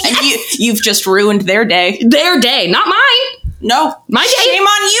you, and you've just ruined their day. Their day, not mine. No, my day. Shame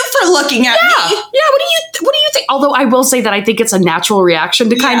on you for looking at me. Yeah. What do you think? Although I will say that I think it's a natural reaction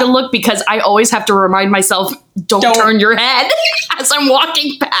to kind of look, because I always have to remind myself, don't turn your head as I'm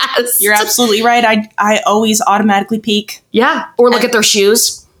walking past. You're absolutely right. I always automatically peek. Yeah. Or look at their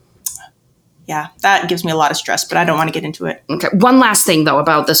shoes. Yeah, that gives me a lot of stress, but I don't want to get into it. Okay. One last thing, though,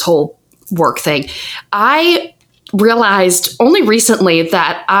 about this whole work thing. I realized only recently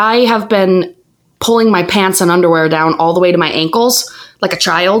that I have been pulling my pants and underwear down all the way to my ankles like a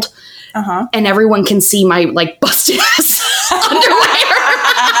child. Uh-huh. And everyone can see my, like, busted ass underwear.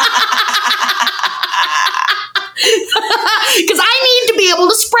 Because I need to be able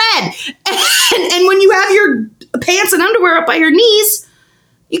to spread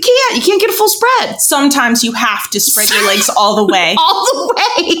full spread. Sometimes you have to spread your legs all the way. All the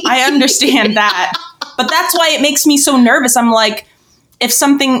way. I understand that. But that's why it makes me so nervous. I'm like,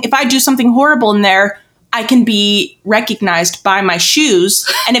 if I do something horrible in there, I can be recognized by my shoes.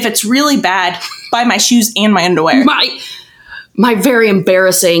 And if it's really bad, by my shoes and my underwear. My very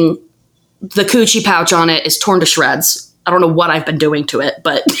embarrassing, the coochie pouch on it is torn to shreds. I don't know what I've been doing to it,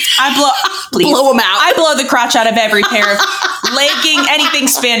 but blow them out. I blow the crotch out of every pair of legging, anything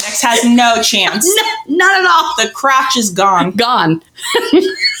spandex has no chance. Not at all. The crotch is gone. Gone.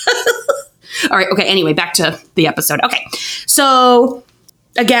 All right. Okay. Anyway, back to the episode. Okay. So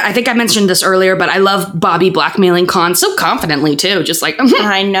again, I think I mentioned this earlier, but I love Bobby blackmailing Con so confidently too. Just like,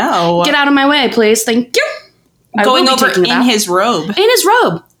 I know. Get out of my way, please. Thank you. Going over in his robe. In his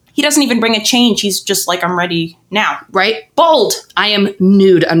robe. He doesn't even bring a change. He's just like, I'm ready now. Right? Bold. I am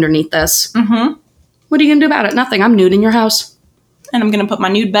nude underneath this. Mm-hmm. What are you going to do about it? Nothing. I'm nude in your house. And I'm going to put my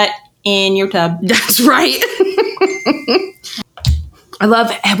nude butt in your tub. That's right. I love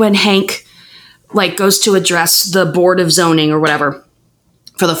when Hank goes to address the Board of Zoning or whatever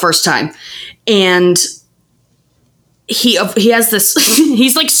for the first time. And he has this,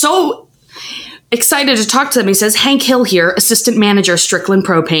 he's so excited to talk to them. He says, Hank Hill here, assistant manager, Strickland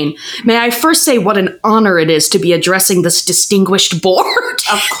Propane. May I first say what an honor it is to be addressing this distinguished board?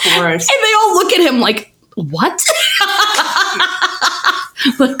 Of course. And they all look at him like, what?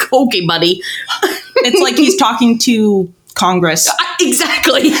 Like, okay, buddy. It's like he's talking to Congress.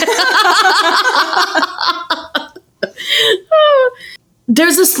 Exactly.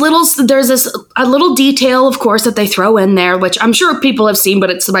 There's a little detail, of course, that they throw in there, which I'm sure people have seen, but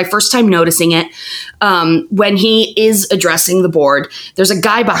it's my first time noticing it. When he is addressing the board, there's a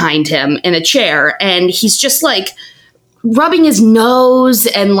guy behind him in a chair, and he's just rubbing his nose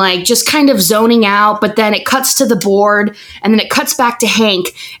and just kind of zoning out. But then it cuts to the board, and then it cuts back to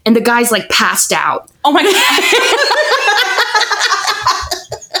Hank, and the guy's passed out. Oh my God.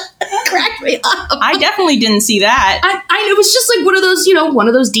 Cracked me up. I definitely didn't see that. It was just one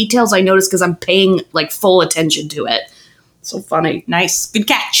of those details I noticed because I'm paying full attention to it. So funny. Nice. Good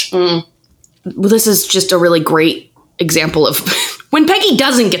catch. Well, this is just a really great example of when Peggy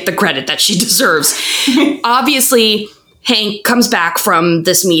doesn't get the credit that she deserves. Obviously, Hank comes back from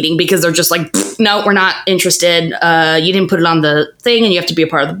this meeting because they're just no, we're not interested. You didn't put it on the thing and you have to be a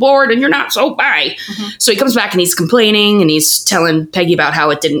part of the board and you're not, so bye. Mm-hmm. So he comes back and he's complaining and he's telling Peggy about how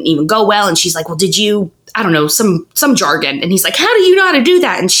it didn't even go well. And she's like, well, did you, I don't know, some jargon. And he's like, how do you know how to do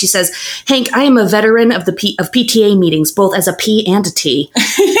that? And she says, Hank, I am a veteran of of PTA meetings, both as a P and a T.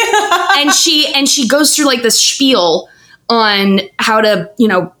 and she goes through this spiel on how to,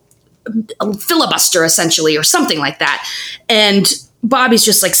 filibuster essentially or something like that. And Bobby's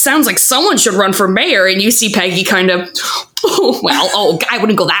just sounds like someone should run for mayor. And you see Peggy kind of, I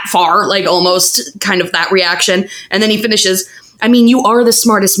wouldn't go that far, almost kind of that reaction. And then he finishes, I mean, you are the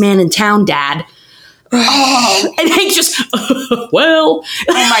smartest man in town, Dad. Oh. And Hank just, well.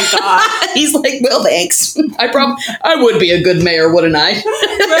 Oh my God. He's like, well, thanks. I would be a good mayor, wouldn't I?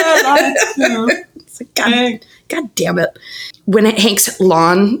 It's God damn it. When Hank's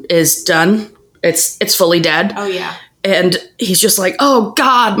lawn is done, it's fully dead. Oh, yeah. And he's just like, oh,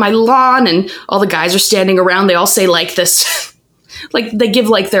 God, my lawn. And all the guys are standing around. They all say this, they give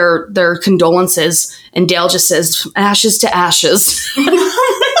their condolences. And Dale just says, ashes to ashes.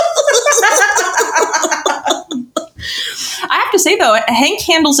 I have to say, though, Hank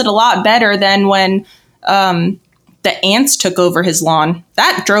handles it a lot better than when the ants took over his lawn.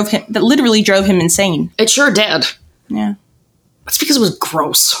 That literally drove him insane. It sure did. Yeah. That's because it was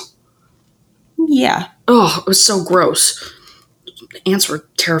gross. Yeah. Oh, it was so gross. The ants were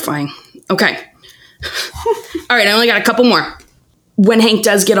terrifying. Okay. All right, I only got a couple more. When Hank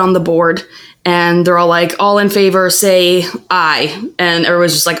does get on the board and they're all all in favor, say aye. And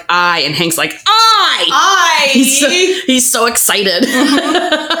everyone's just aye. And Hank's aye. Aye. He's so excited.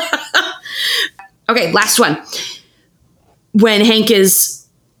 Okay, last one. When Hank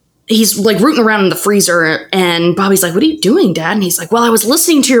he's rooting around in the freezer and Bobby's like, what are you doing, Dad? And he's like, well, I was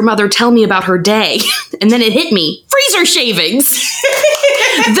listening to your mother tell me about her day. And then it hit me. Freezer shavings.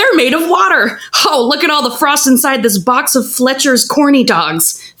 They're made of water. Oh, look at all the frost inside this box of Fletcher's corny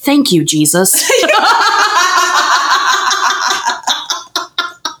dogs. Thank you, Jesus.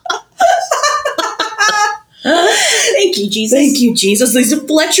 Thank you, Jesus. Thank you, Jesus. These are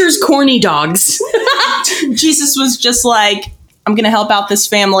Fletcher's corny dogs. Jesus was just I'm going to help out this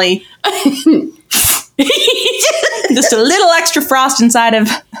family. Just a little extra frost inside of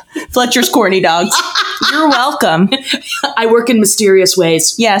Fletcher's corny dogs. You're welcome. I work in mysterious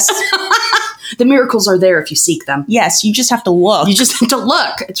ways. Yes. The miracles are there if you seek them. Yes, you just have to look. You just have to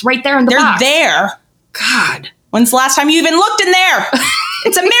look. It's right there in the They're box. there. God. When's the last time you even looked in there?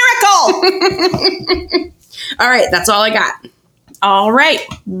 It's a miracle. All right, that's all I got. All right.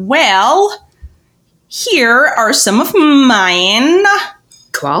 Well, here are some of mine.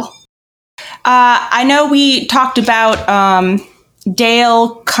 Cool. I know we talked about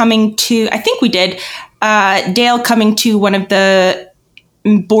Dale coming to, I think we did, Dale coming to one of the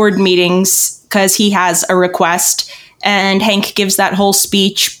board meetings because he has a request, and Hank gives that whole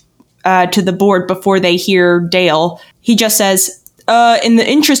speech to the board before they hear Dale. He just says, in the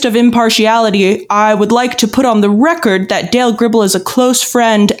interest of impartiality, I would like to put on the record that Dale Gribble is a close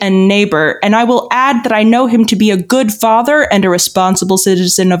friend and neighbor, and I will add that I know him to be a good father and a responsible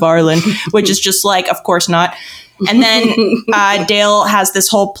citizen of Ireland, which is just like, of course not. And then Dale has this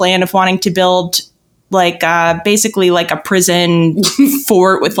whole plan of wanting to build like basically like a prison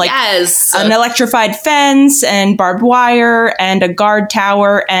fort with like an electrified fence and barbed wire and a guard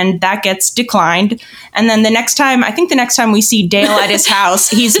tower, and that gets declined. And then the next time we see Dale at his house,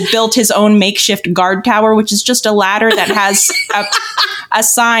 he's built his own makeshift guard tower, which is just a ladder that has a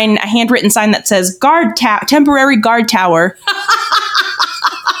sign, a handwritten sign that says temporary guard tower.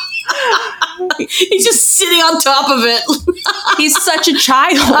 He's just sitting on top of it. He's such a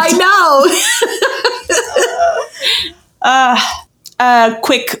child. I know. A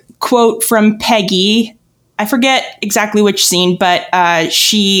quick quote from Peggy. I forget exactly which scene, but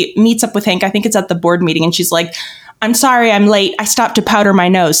she meets up with Hank. I think it's at the board meeting, and she's like, "I'm sorry I'm late. I stopped to powder my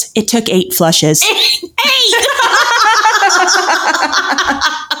nose. It took 8 flushes." 8!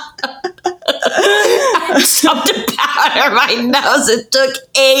 I stopped to powder my nose. It took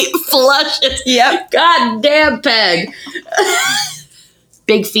 8 flushes. Yep. God damn, Peg.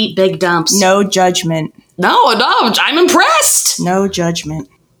 Big feet, big dumps. No judgment. No, I'm impressed. No judgment.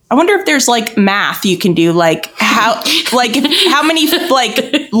 I wonder if there's like math you can do, like how many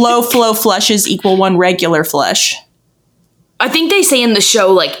like low flow flushes equal 1 regular flush. I think they say in the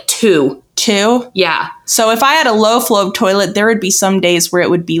show like 2. 2? Yeah. So if I had a low flow toilet, there would be some days where it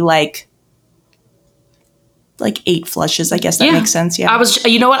would be like 8 flushes. I guess that makes sense. Yeah.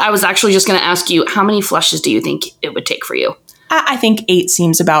 You know what? I was actually just going to ask you, how many flushes do you think it would take for you? I think 8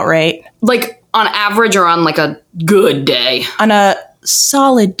 seems about right. Like on average or on like a good day? On a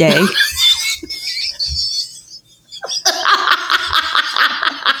solid day.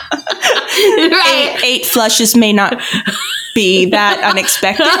 Right. 8 flushes may not be that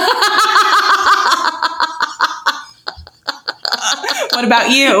unexpected. What about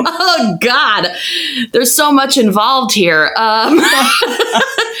you? Oh, God. There's so much involved here. How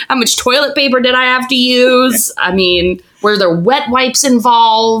much toilet paper did I have to use? I mean, were there wet wipes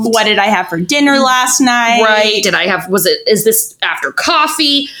involved? What did I have for dinner last night? Right. Is this after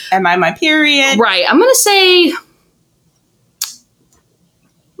coffee? Am I my period? Right. I'm going to say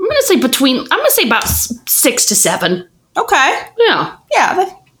about 6 to 7. Okay. Yeah. Yeah,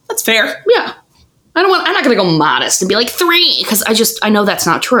 that's fair. Yeah. I'm not going to go modest and be like 3 because I know that's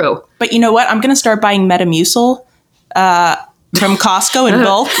not true. But you know what? I'm going to start buying Metamucil from Costco in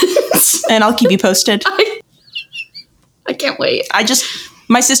bulk, and I'll keep you posted. I can't wait.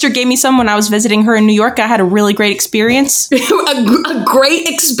 My sister gave me some when I was visiting her in New York. I had a really great experience. A great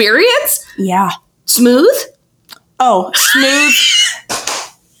experience? Yeah. Smooth? Oh, smooth.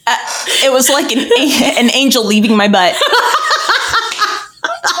 It was like an angel leaving my butt.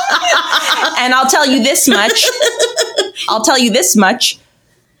 And I'll tell you this much.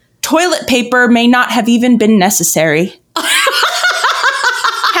 Toilet paper may not have even been necessary.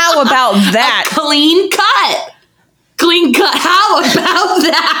 How about that? A clean cut. How about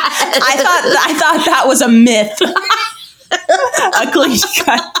that? I thought that was a myth. A clean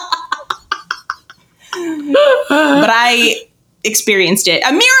cut. But I experienced it.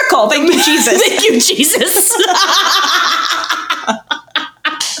 A miracle. Thank you, Jesus. Thank you, Jesus.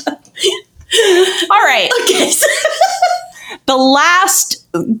 All right. Okay. The last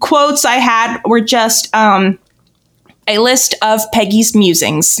quotes I had were just a list of Peggy's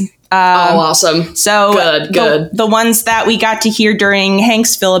musings. Awesome. So good. The ones that we got to hear during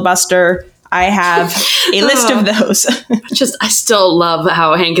Hank's filibuster, I have a list of those. I still love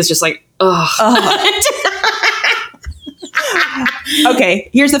how Hank is just like, ugh. Okay,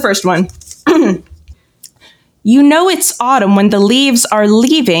 here's the first one. You know it's autumn when the leaves are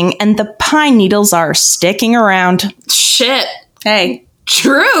leaving and the pine needles are sticking around. Shit. Hey.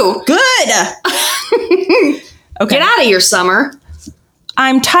 True. Good. Okay. Get out of here, Summer.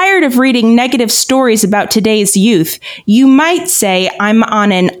 I'm tired of reading negative stories about today's youth. You might say I'm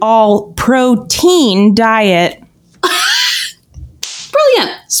on an all-protein diet.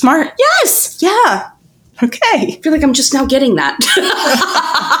 Brilliant. Smart. Yes. Yeah. Okay. I feel like I'm just now getting that.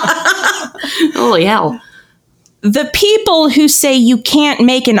 Holy hell. The people who say you can't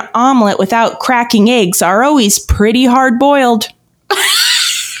make an omelet without cracking eggs are always pretty hard-boiled.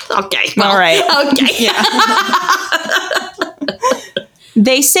 Okay. Well, All right. Okay.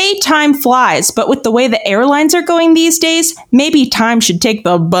 They say time flies, but with the way the airlines are going these days, maybe time should take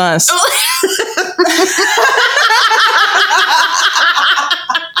the bus.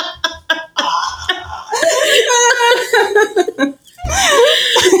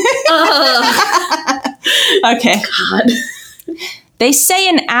 Okay. God. They say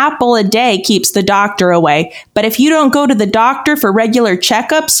an apple a day keeps the doctor away, but if you don't go to the doctor for regular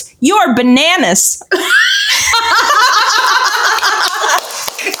checkups, you're bananas.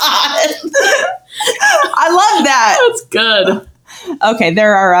 I love that. That's good. Okay,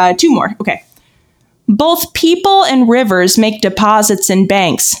 there are 2 more. Okay. Both people and rivers make deposits in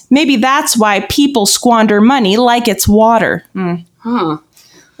banks. Maybe that's why people squander money like it's water. Huh.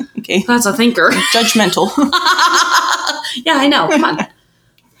 Okay. That's a thinker. Judgmental. Yeah, I know. Come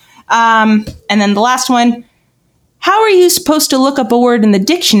on. And then the last one. How are you supposed to look up a word in the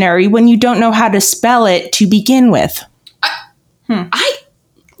dictionary when you don't know how to spell it to begin with? Yep.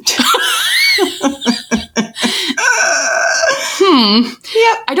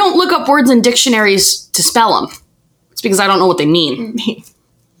 I don't look up words in dictionaries to spell them. It's because I don't know what they mean.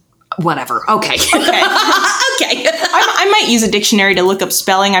 Whatever. Okay. Okay. I might use a dictionary to look up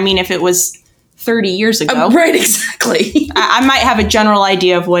spelling. I mean, if it was 30 years ago. Right, exactly. I might have a general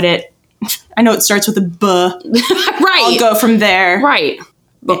idea of what it... I know it starts with a B. Right. I'll go from there. Right.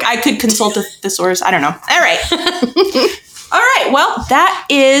 Okay. I could consult a thesaurus. I don't know. All right. All right. Well, that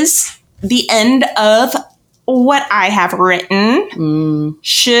is the end of what I have written.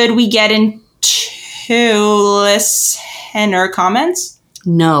 Should we get into listener comments?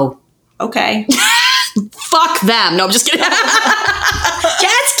 No. Okay. Fuck them. No, I'm just kidding.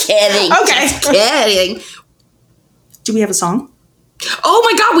 Just kidding. Okay. Just kidding. Do we have a song? Oh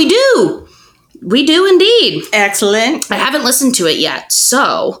my God, we do. We do indeed. Excellent. I haven't listened to it yet.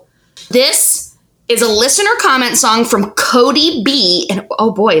 So this is a listener comment song from Cody B. And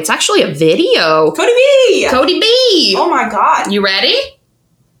oh boy, it's actually a video. Cody B. Cody B. Oh my God. You ready?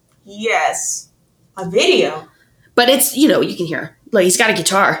 Yes. A video. But it's, you know, you can hear. Like, he's got a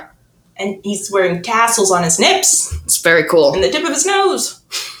guitar. And he's wearing tassels on his nips It's very cool. and the tip of his nose.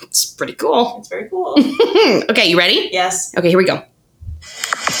 It's pretty cool. It's very cool. Okay, you ready? Yes. Okay, here we go.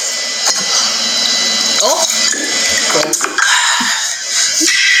 Oh. Cool.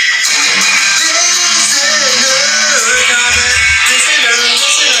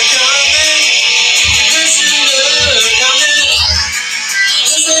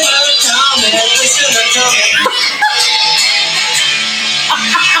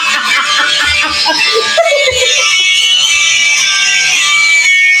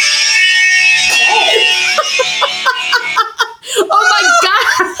 Oh my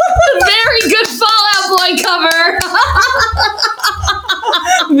God! Very good Fall Out Boy cover.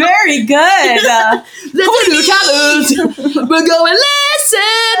 Very good. Listen to the cabins. We're going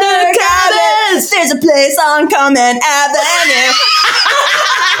listen to the cabins. There's a place on Common Avenue.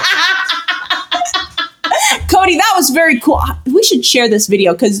 Cody, that was very cool. We should share this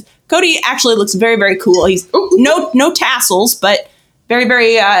video because Cody actually looks very, very cool. He's no tassels, but very,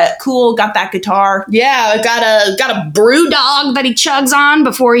 very cool. Got that guitar. Yeah, got a brew dog that he chugs on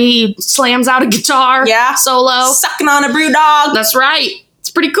before he slams out a guitar. Yeah. Solo. Sucking on a brew dog. That's right. It's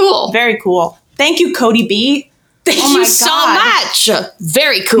pretty cool. Very cool. Thank you, Cody B. Thank Oh you my so God. much.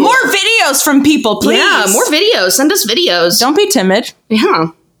 Very cool. More videos from people, please. Yeah, more videos. Send us videos. Don't be timid.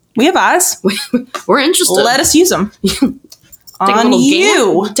 Yeah. We have eyes. We're interested. Let us use them. Take a On little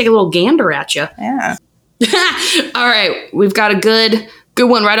you. Take a little gander at you. Yeah. All right, we've got a good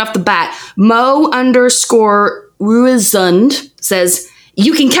one right off the bat. Mo_Ruizund says,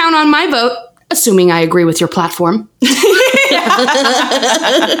 "You can count on my vote, assuming I agree with your platform."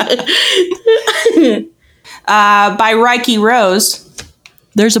 By Reiki Rose.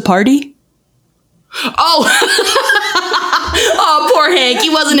 There's a party? Oh, oh, poor Hank. He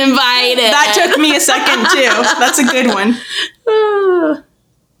wasn't invited. That took me a second too. That's a good one.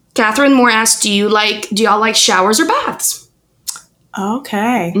 Catherine Moore asked, do y'all like showers or baths?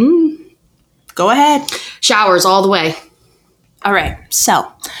 Okay. Go ahead. Showers all the way. All right.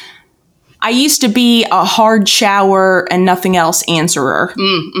 So, I used to be a hard shower and nothing else answerer.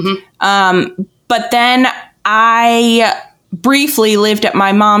 But then I briefly lived at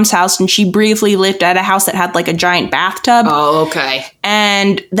my mom's house and she briefly lived at a house that had like a giant bathtub. Oh, okay.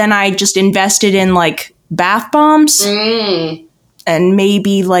 And then I just invested in like bath bombs. and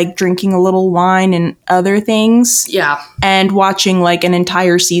maybe like drinking a little wine and other things. Yeah. And watching like an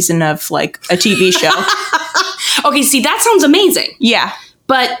entire season of like a TV show. Okay, see, that sounds amazing. Yeah.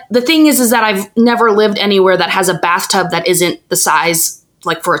 But the thing is that I've never lived anywhere that has a bathtub that isn't the size,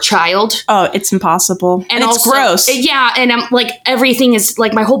 like, for a child. Oh, it's impossible. And it's also, gross. Yeah, and I'm like, everything is,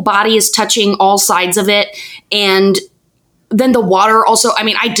 like, my whole body is touching all sides of it. And then the water also, I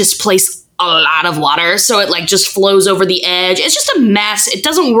mean, I displace a lot of water, so it, like, just flows over the edge. It's just a mess. It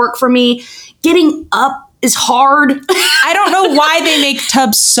doesn't work for me. Getting up is hard. I don't know why they make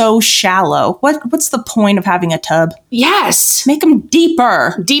tubs so shallow. What's the point of having a tub? Yes. Make them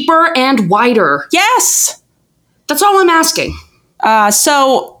deeper. Deeper and wider. Yes. That's all I'm asking.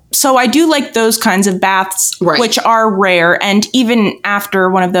 So I do like those kinds of baths, Right. which are rare. And even after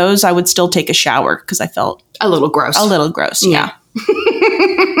one of those, I would still take a shower because I felt A little gross. a little gross. Yeah.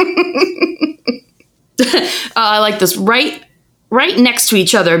 I like this. Right next to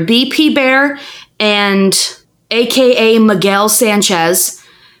each other, BP Bear and AKA Miguel Sanchez.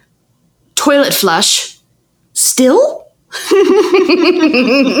 Toilet flush. Still?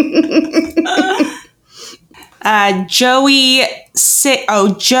 Joe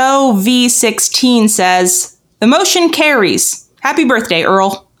V16 says, the motion carries. Happy birthday,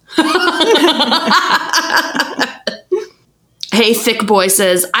 Earl. Hey, Thick Boy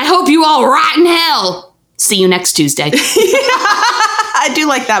says, I hope you all rot in hell. See you next Tuesday. I do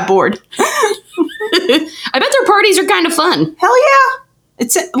like that board. I bet their parties are kind of fun. Hell yeah.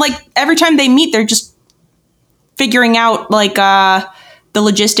 It's like every time they meet, they're just figuring out like the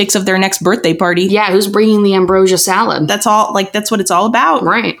logistics of their next birthday party. Yeah, who's bringing the ambrosia salad? That's all. Like that's what it's all about.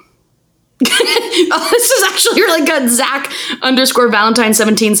 Right. Oh, this is actually really good.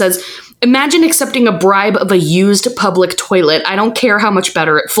 Zach_Valentine17 says, imagine accepting a bribe of a used public toilet. I don't care how much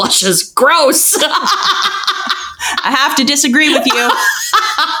better it flushes. Gross. I have to disagree with you.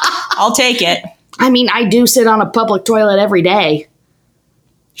 I'll take it. I mean, I do sit on a public toilet every day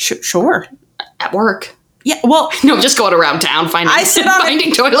Sure. at work. Yeah. Well, No, just going around town finding toilets.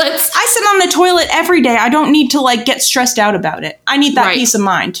 I sit on the toilet every day. I don't need to like get stressed out about it. I need that Right. peace of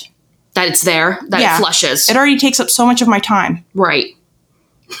mind. That it's there, that Yeah. it flushes. It already takes up so much of my time. Right.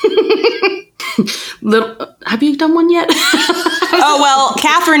 Have you done one yet? Oh, well,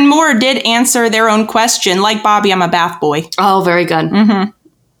 Catherine Moore did answer their own question. Like Bobby, I'm a bath boy. Oh, very good. Mm-hmm.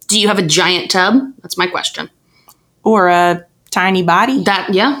 Do you have a giant tub? That's my question. Or a tiny body.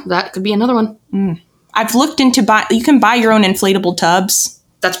 That could be another one. I've looked into you can buy your own inflatable tubs.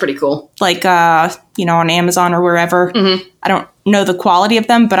 That's pretty cool. Like, on Amazon or wherever. Mm-hmm. I don't know the quality of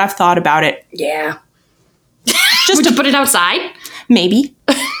them, but I've thought about it. Yeah. Just to put it outside? Maybe.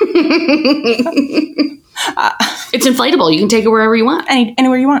 It's inflatable. You can take it wherever you want.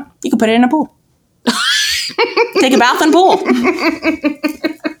 Anywhere you want. You can put it in a pool. Take a bath in a pool.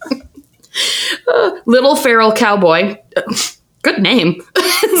 Little Feral Cowboy, good name,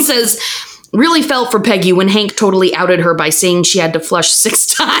 says, really felt for Peggy when Hank totally outed her by saying she had to flush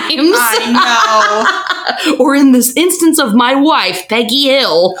 6 times. I know. Or in this instance of my wife, Peggy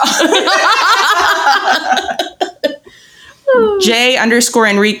Hill.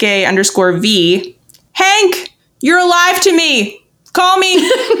 J_Enrique_V. Hank, you're alive to me. Call me.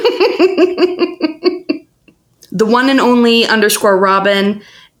 The one and only _Robin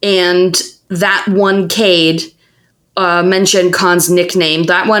and that one Cade mentioned Khan's nickname.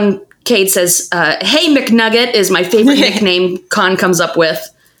 That one Cade says, hey McNugget is my favorite nickname Khan comes up with.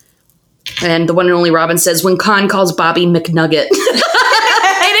 And the one and only Robin says, when Khan calls Bobby McNugget.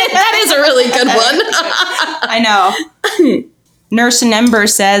 That is a really good one. I know. Nurse and Ember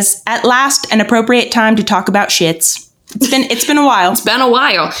says, at last, an appropriate time to talk about shits. It's been a while. It's been a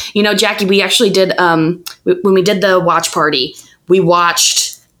while. You know, Jackie, we actually did, when we did the watch party, we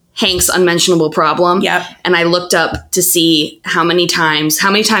watched Hank's Unmentionable Problem. Yep. And I looked up to see how many times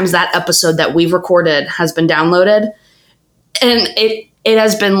that episode that we've recorded has been downloaded. And it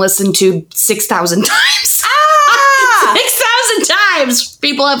has been listened to 6,000 times. 6,000 times!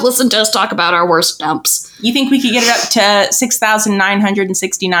 People have listened to us talk about our worst dumps. You think we could get it up to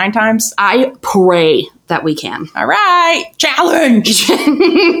 6,969 times? I pray that we can. All right. Challenge.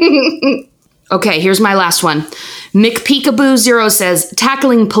 Okay, here's my last one. McPeekaboo0 says,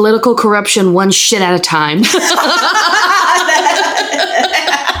 tackling political corruption one shit at a time.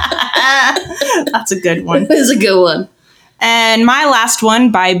 That's a good one. That is a good one. And my last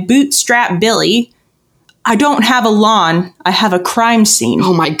one by Bootstrap Billy. I don't have a lawn. I have a crime scene.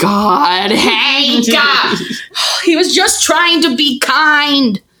 Oh my God, Hank! He was just trying to be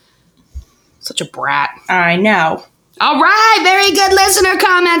kind. Such a brat. I know. All right, very good listener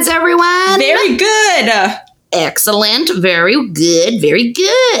comments, everyone. Very good. Excellent. Very good. Very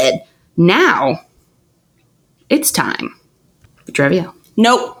good. Now, it's time for trivia.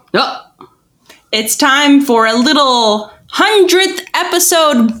 Nope. Oh. It's time for a little 100th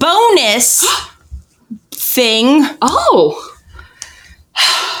episode bonus thing. Oh.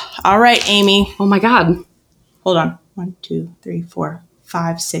 All right, Amy. Oh my God. Hold on. 1, 2, 3, 4,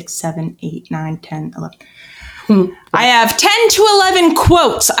 5, 6, 7, 8, 9, 10, 11. I have 10 to 11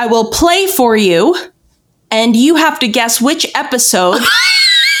 quotes I will play for you, and you have to guess which episode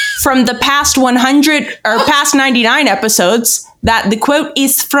from the past 100 or past 99 episodes that the quote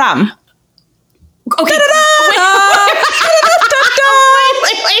is from. Okay.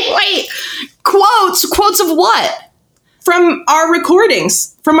 Wait. Quotes of what? From our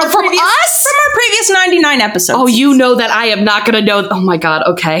recordings. From us? From our previous 99 episodes. Oh, you know that I am not going to know. Oh my God.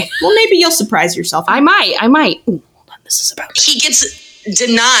 Okay. Well, maybe you'll surprise yourself. I might. Ooh, hold on. This is about. He gets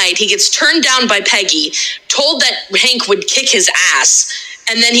denied. He gets turned down by Peggy, told that Hank would kick his ass,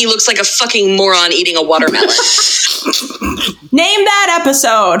 and then he looks like a fucking moron eating a watermelon. Name that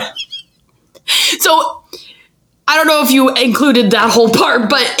episode. So, I don't know if you included that whole part,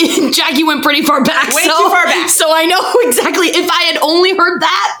 but Jackie went pretty far back. Way too far back. So I know exactly. If I had only heard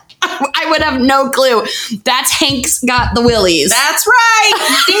that, I would have no clue. That's Hank's Got the Willies. That's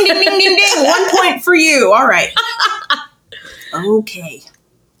right. Ding, ding, ding, ding, ding. 1 point for you. All right. Okay.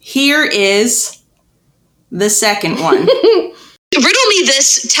 Here is the second one. Riddle me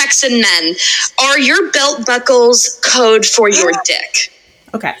this, Texan men. Are your belt buckles code for your dick?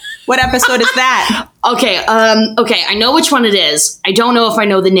 Okay. What episode is that? Okay, I know which one it is. I don't know if I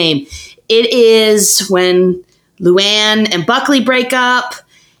know the name. It is when Luann and Buckley break up,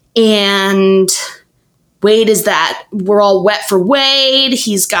 and Wade is that we're all wet for Wade.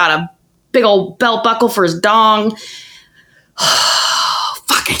 He's got a big old belt buckle for his dong.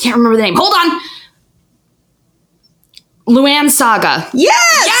 Fuck, I can't remember the name. Hold on. Luann Saga.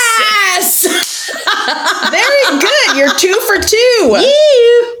 Yes! Very good. You're 2 for 2.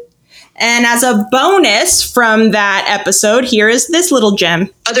 Yeah. And as a bonus from that episode, here is this little gem.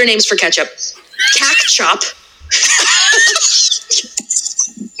 Other names for ketchup. Cack chop.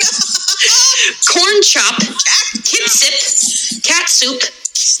 Corn chop. Kitsip. Cat soup.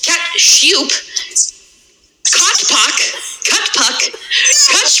 Cat shoop. Cot puck. Cut puck.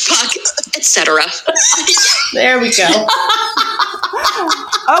 Cutch puck. Etc. There we go.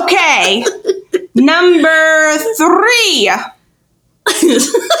 Okay. Number 3.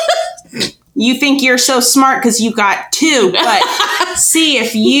 You think you're so smart because you got 2, but see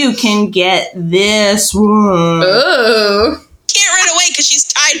if you can get this one. Oh. Can't run away because she's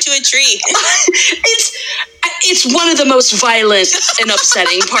tied to a tree. It's one of the most violent and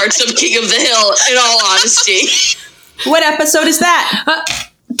upsetting parts of King of the Hill, in all honesty. What episode is that?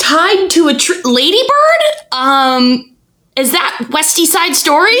 Tied to a tree. Ladybird? Is that Westy Side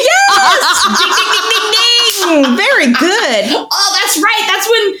Story? Yes! Ding, ding, ding, ding, ding. Very good. Oh, that's right. That's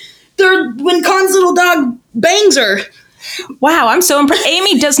when Con's little dog bangs her. Wow, I'm so impressed.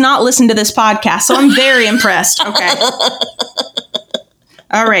 Amy does not listen to this podcast, so I'm very impressed. Okay.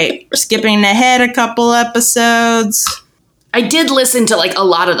 All right. Skipping ahead a couple episodes. I did listen to like a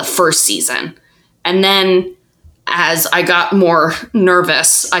lot of the first season. And then as I got more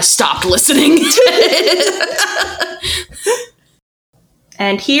nervous, I stopped listening.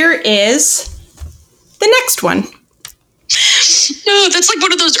 And here is the next one. No, that's like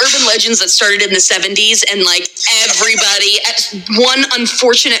one of those urban legends that started in the 70s, and like everybody, one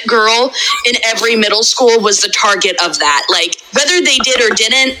unfortunate girl in every middle school was the target of that. Like, whether they did or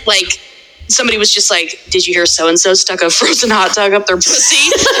didn't, like, somebody was just like, did you hear so-and-so stuck a frozen hot dog up their pussy?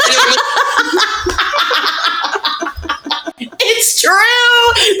 It's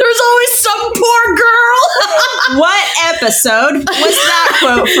true. There's always some poor girl. What episode was that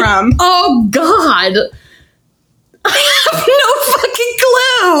quote from? Oh, God. I have no fucking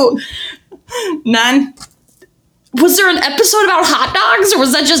clue. None? Was there an episode about hot dogs, or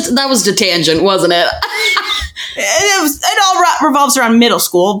was that was the tangent, wasn't it? It all revolves around middle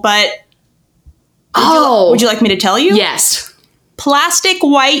school, but would you like me to tell you? Yes. Plastic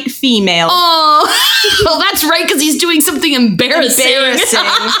white female. Oh, well, that's right, because he's doing something embarrassing.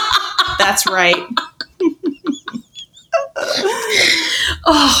 That's right.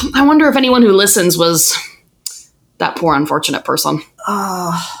 Oh, I wonder if anyone who listens was that poor unfortunate person.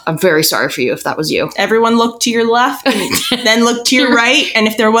 Oh. I'm very sorry for you if that was you. Everyone looked to your left and then looked to your right, and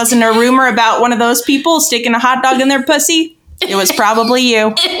if there wasn't a rumor about one of those people sticking a hot dog in their pussy, it was probably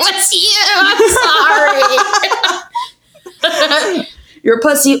you. It was you. I'm sorry. Your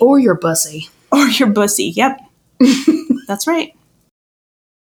pussy or your bussy. Or your bussy, yep. That's right.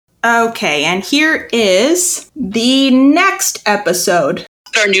 Okay, and here is the next episode.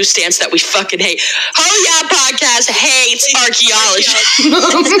 Our new stance that we fucking hate. Oh yeah, podcast hates archaeology.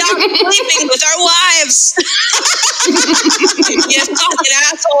 Stop sleeping with our wives. You fucking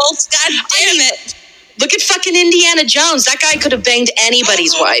assholes. God damn it. Look at fucking Indiana Jones. That guy could have banged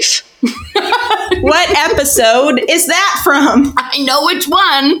anybody's wife. What episode is that from? I know which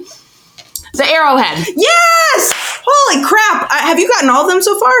one. The Arrowhead. Yes! Holy crap. Have you gotten all of them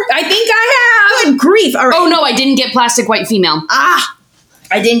so far? I think I have. Good grief. All right. Oh, no, I didn't get Plastic White Female.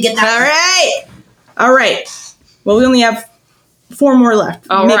 I didn't get that. All right. Well, we only have 4 more left.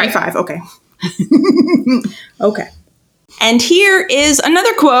 All Maybe right. 5. Okay. Okay. And here is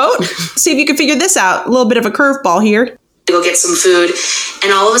another quote. See if you can figure this out. A little bit of a curveball here. To go get some food,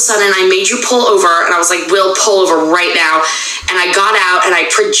 and all of a sudden I made you pull over, and I was like, Will, pull over right now. And I got out and I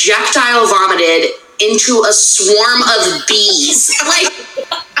projectile vomited into a swarm of bees. Like,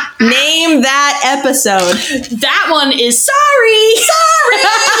 Name that episode. That one is Sorry.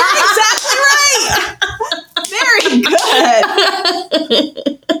 Exactly right. Very good.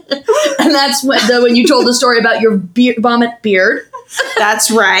 And that's when you told the story about your vomit beard. That's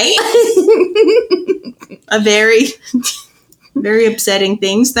right. A very, very upsetting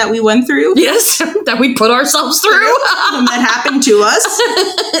things that we went through. Yes, that we put ourselves through. That happened to us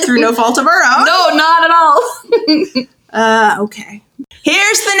through no fault of our own. No, not at all. Okay.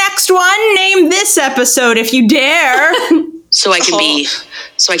 Here's the next one. Name this episode if you dare. So I can be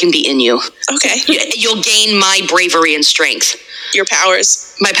in you. Okay. You'll gain my bravery and strength. Your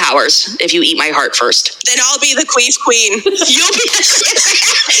powers. My powers, if you eat my heart first. Then I'll be the queef queen.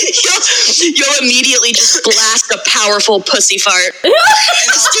 You'll immediately just blast a powerful pussy fart. And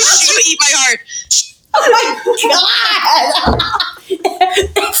I'll you eat my heart. Oh my God.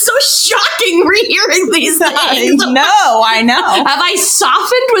 It's so shocking rehearing these things. No, I know. Have I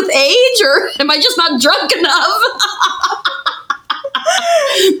softened with age, or am I just not drunk enough?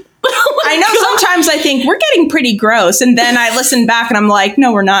 I know sometimes I think we're getting pretty gross, and then I listen back and I'm like,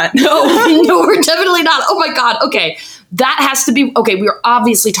 no, we're not. No, we're definitely not. Oh my God. Okay. That has to be, okay, we were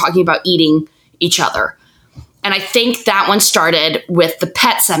obviously talking about eating each other. And I think that one started with the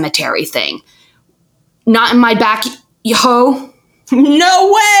pet cemetery thing. Not in my back, ho.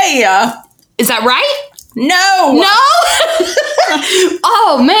 No way. Is that right? No. No?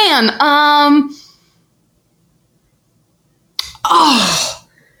 Oh, man. Oh.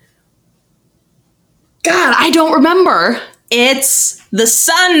 God, I don't remember. It's the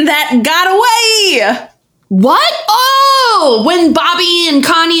son that got away. What? Oh, when Bobby and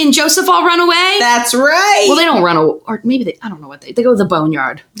Connie and Joseph all run away? That's right. Well, they don't run away. Or maybe they, I don't know what they go to the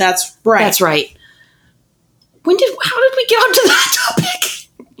boneyard. That's right. That's right. How did we get onto that topic?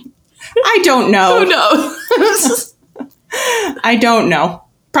 I don't know. Who knows? I don't know.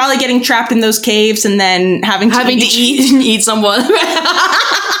 Probably getting trapped in those caves and then having to eat someone.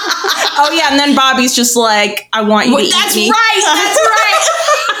 Oh yeah, and then Bobby's just like, I want you to eat me. That's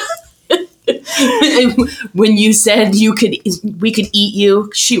right. When you said we could eat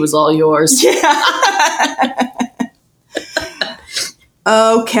you, she was all yours. Yeah.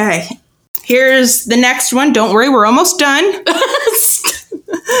 Okay. Here's the next one. Don't worry, we're almost done.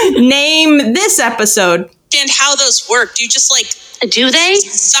 Name this episode. And how those work? Do you just Do they?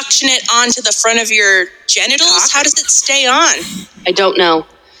 suction it onto the front of your genitals? How does it stay on? I don't know.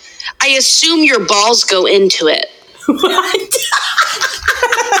 I assume your balls go into it. What?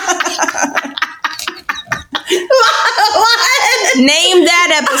 Name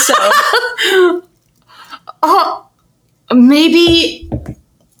that episode.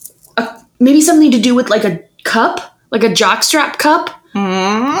 Maybe something to do with like a cup, like a jockstrap cup.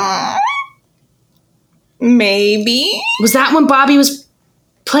 Maybe. Was that when Bobby was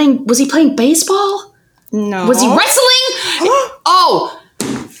playing? Was he playing baseball? No. Was he wrestling? Oh,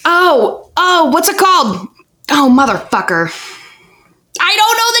 what's it called? Oh, motherfucker. I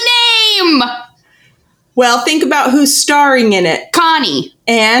don't know the name. Well, think about who's starring in it. Connie.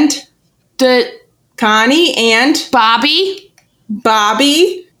 And Connie and Bobby.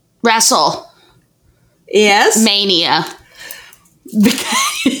 Wrestle. Yes. Mania.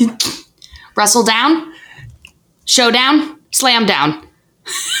 Wrestle down? Showdown? Slam down?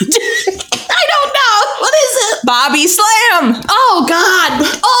 I don't know. What is it? Bobby Slam. Oh, God.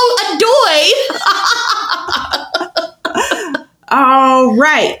 Oh, a doy. All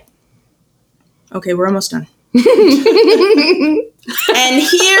right. Okay, we're almost done. And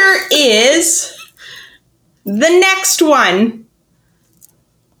here is the next one.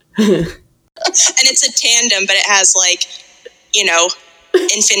 And it's a tandem, but it has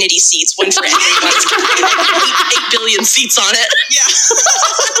infinity seats, one for everyone. 8 billion seats on it. Yeah.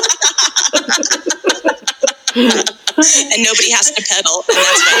 And nobody has to pedal, and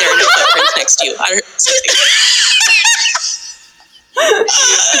that's why there are no footprints next to you.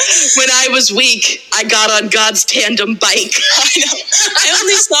 When I was weak, I got on God's tandem bike. I know. I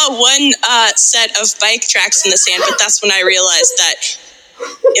only saw one set of bike tracks in the sand, but that's when I realized that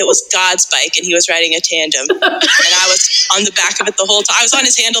it was God's bike and he was riding a tandem. And I was on the back of it the whole time. I was on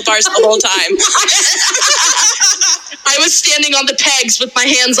his handlebars the whole time. I was standing on the pegs with my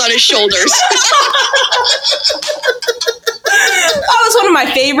hands on his shoulders. That was one of my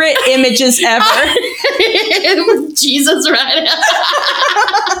favorite images ever. Jesus, right?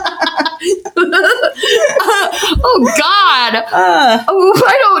 Oh, God.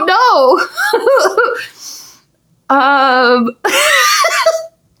 I don't know.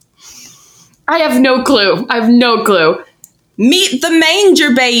 I have no clue. Meet the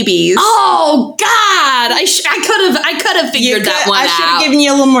Manger Babies. Oh, God. I could have figured that one out. I should have given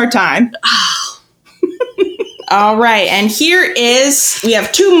you a little more time. All right, and we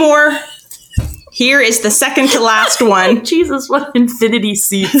have two more. Here is the second to last one. Jesus, what infinity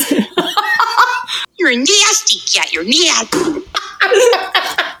seats. You're a nasty cat. You're nasty.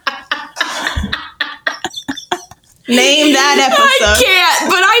 Name that episode. I can't,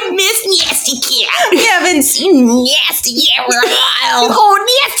 but I miss Nasty Cat. We haven't seen Nasty Cat for a while. Oh,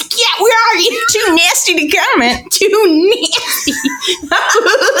 Nasty Cat, where are you? Too nasty to comment. Too nasty.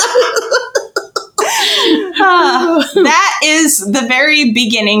 That is the very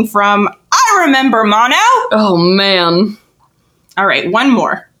beginning from I Remember Mono. Oh, man. All right, one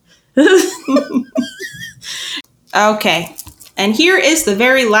more. Okay, and here is the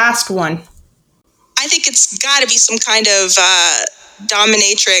very last one. I think it's got to be some kind of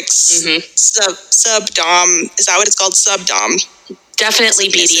dominatrix, sub-dom. Is that what it's called? Sub-dom. Definitely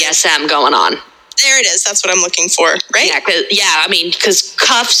BDSM going on. There it is. That's what I'm looking for, right? Yeah, because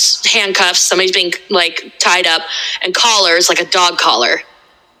cuffs, handcuffs, somebody's being like tied up, and collars, like a dog collar.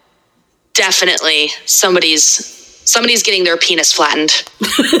 Definitely somebody's getting their penis flattened.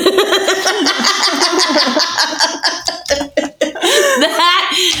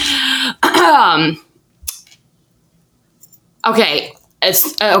 Okay,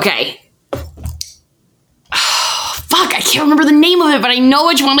 it's okay. Oh, fuck, I can't remember the name of it, but I know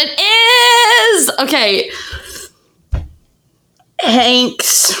which one it is. Okay,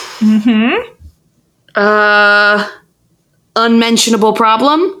 Hanks. Unmentionable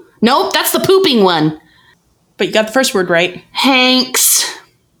problem. Nope, that's the pooping one. But you got the first word right. Hanks.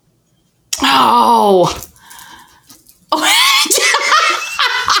 Oh.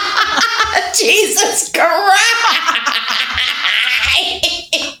 Jesus Christ!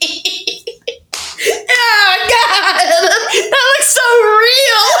 Oh, God! That looks so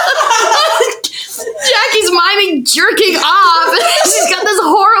real! Jackie's miming jerking off. She's got this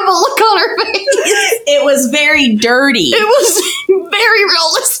horrible look on her face. It was very dirty. It was very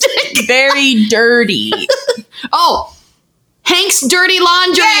realistic. Very dirty. Oh, Hank's Dirty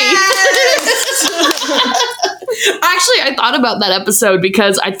Laundry. Yes! Actually, I thought about that episode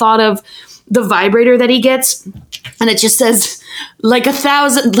because I thought of the vibrator that he gets, and it just says, like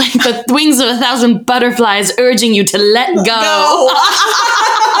the wings of 1,000 butterflies urging you to let go.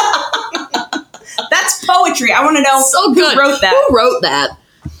 That's poetry. I want to know So good. who wrote that. Who wrote that?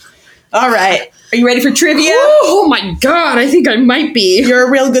 All right. Are you ready for trivia? Oh my God, I think I might be. You're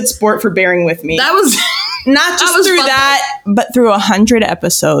a real good sport for bearing with me. That was... Not just was through fun. that, but through 100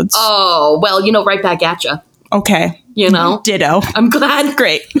 episodes. Oh, well, right back at you. Okay. Ditto. I'm glad.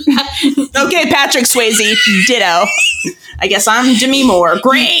 Great. Okay, Patrick Swayze. Ditto. I guess I'm Demi Moore.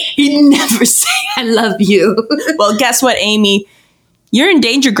 Great. He'd never say I love you. Well, guess what, Amy? You're in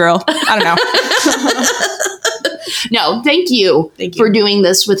danger, girl. I don't know. No, thank you for doing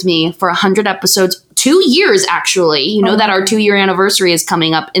this with me for 100 episodes. 2 years, actually. You know that our 2-year anniversary is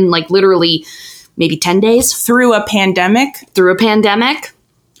coming up in literally maybe 10 days. Through a pandemic.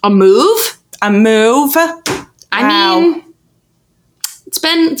 A move. I mean, it's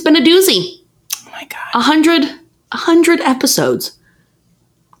been a doozy. Oh my God. 100 episodes.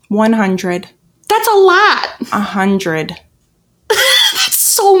 100. That's a lot. 100. That's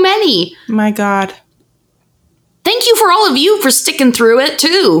so many. My God. Thank you for all of you for sticking through it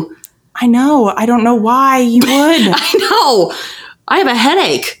too. I know. I don't know why you would. I know. I have a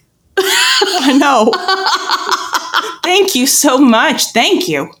headache. I know. Thank you so much. Thank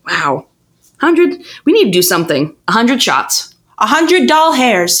you. Wow. 100. We need to do something. 100 shots. 100 doll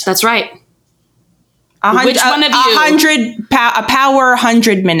hairs. That's right. Which one of you? A power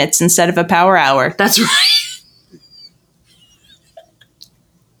 100 minutes instead of a power hour. That's right.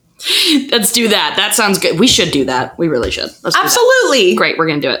 Let's do that. That sounds good. We should do that. We really should. Let's do Absolutely. that. Great. We're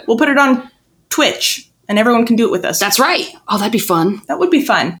going to do it. We'll put it on Twitch And everyone can do it with us. That's right. Oh, that'd be fun. That would be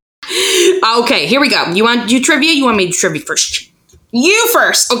fun. Okay, here we go. You want to do trivia? You want me to do trivia first? You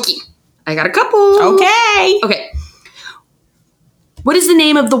first. Okay. I got a couple. Okay. Okay. What is the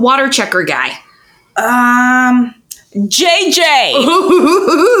name of the water checker guy? JJ.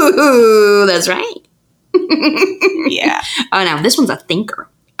 Ooh, that's right. Yeah. Oh, now this one's a thinker.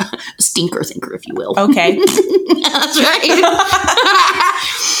 A stinker thinker, if you will. Okay. That's right.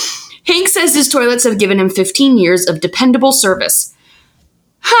 Hank says his toilets have given him 15 years of dependable service.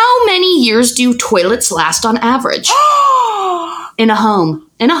 How many years do toilets last on average? In a home.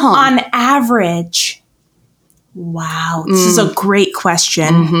 On average. Wow. This is a great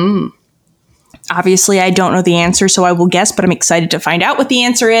question. Mm-hmm. Obviously, I don't know the answer, so I will guess, but I'm excited to find out what the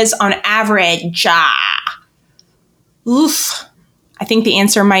answer is on average. Oof. I think the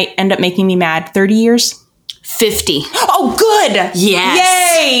answer might end up making me mad. 30 years? 50. Oh, good.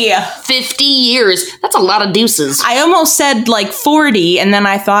 Yes. Yay. 50 years. That's a lot of deuces. I almost said like 40, and then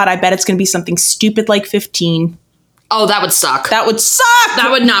I thought, I bet it's going to be something stupid like 15. Oh, that would suck. That would suck. That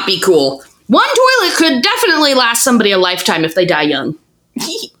would not be cool. One toilet could definitely last somebody a lifetime if they die young.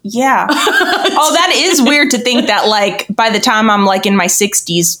 Yeah. Oh, that is weird to think that, like, by the time I'm, like, in my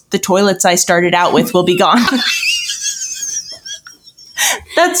 60s, the toilets I started out with will be gone.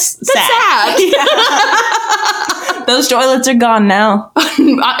 That's sad. Yeah. Those toilets are gone now.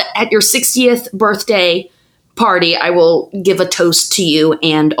 At your 60th birthday party, I will give a toast to you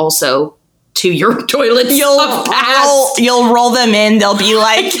and also to your toilets. You'll roll them in. They'll be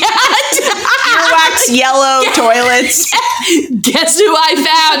like earwax yellow toilets. Guess who I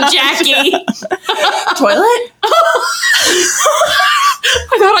found, Jackie? Toilet?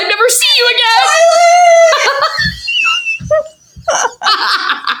 I thought I'd never see you again.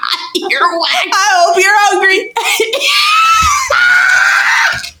 Earwax. I hope you're hungry.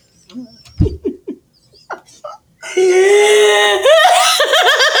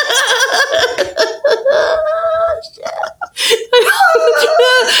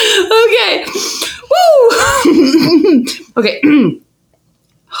 Okay. Woo. Okay.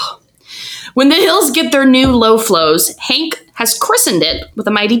 When the hills get their new low flows, Hank has christened it with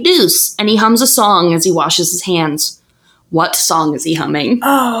a mighty deuce, and he hums a song as he washes his hands. What song is he humming?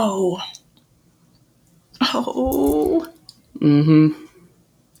 Oh. Mm-hmm.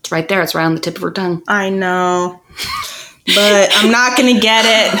 It's right there. It's right on the tip of her tongue. I know. But I'm not going to get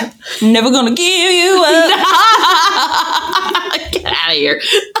it. Never going to give you up. Get out of here.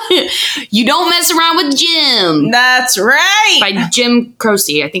 You don't mess around with Jim. That's right. By Jim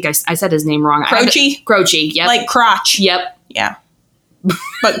Croce. I think I said his name wrong. Croce? Croce, yep. Like crotch. Yep. Yeah.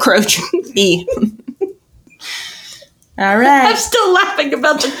 But Croce. E. All right. I'm still laughing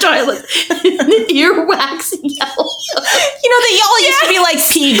about the toilet. Earwax yellow. You know, they all used to be like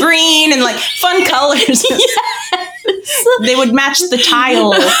pea green and like fun colors. Yes. They would match the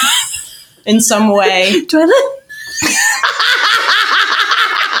tile in some way. Toilet?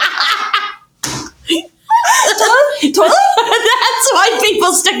 Toilet? That's why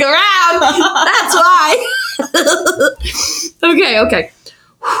people stick around. That's why. Okay.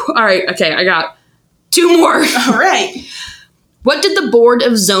 All right. Okay, I got 2 more. All right. What did the Board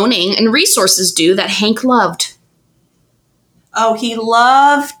of Zoning and Resources do that Hank loved? Oh, he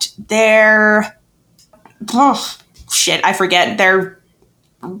loved their... Oh, shit, I forget. Their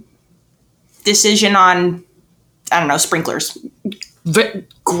decision on, I don't know, sprinklers.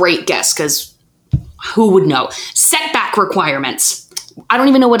 Great guess, because who would know? Setback requirements. I don't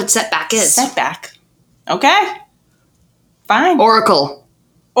even know what a setback is. Setback. Okay. Fine. Oracle.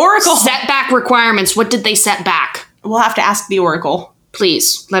 Setback requirements. What did they set back? We'll have to ask the Oracle.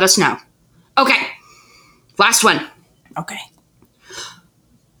 Please, let us know. Okay. Last one. Okay.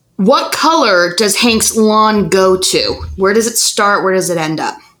 What color does Hank's lawn go to? Where does it start? Where does it end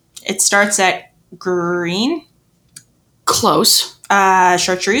up? It starts at green. Close.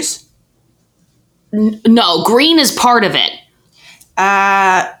 Chartreuse. No, green is part of it.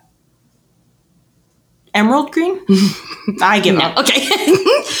 Emerald green? I give up. Okay.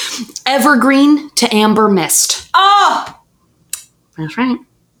 Evergreen to amber mist. Oh! That's right.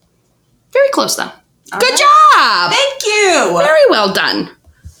 Very close, though. Good job! Thank you! Very well done.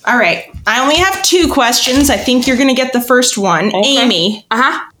 All right. I only have 2 questions. I think you're going to get the first one. Okay. Amy.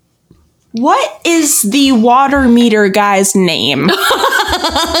 Uh-huh. What is the water meter guy's name?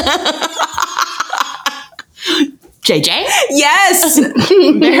 JJ? Yes!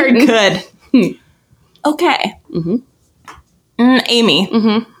 Very good. Okay. Mm-hmm. Amy.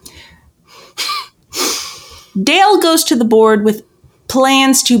 Mm-hmm. Dale goes to the board with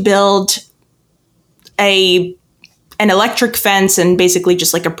plans to build an electric fence and basically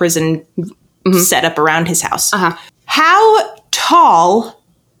just like a prison set up around his house. Uh-huh. How tall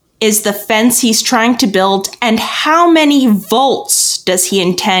is the fence he's trying to build, and how many volts does he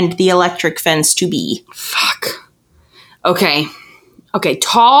intend the electric fence to be? Fuck. Okay,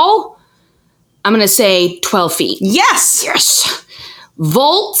 tall, I'm going to say 12 feet. Yes! Yes.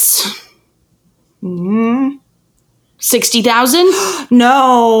 Volts, 60,000?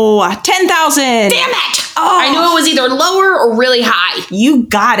 No, 10,000. Damn it! Oh. I knew it was either lower or really high. You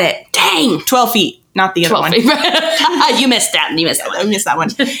got it. Dang. 12 feet, not the other 12 one. feet. You missed that. I missed that one.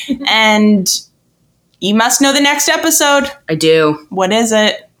 And you must know the next episode. I do. What is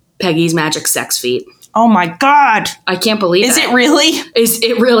it? Peggy's Magic Sex Feet. Oh my God. I can't believe Is that. it really?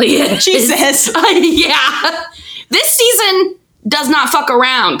 It really is. Jesus. Yeah. This season does not fuck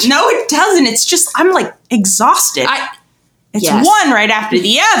around. No, it doesn't. It's just, I'm like exhausted. It's Yes. one right after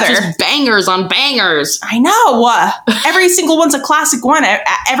the other. Just bangers on bangers. I know. Every single one's a classic one.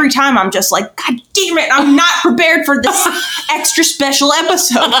 Every time I'm just like, God damn it, I'm not prepared for this extra special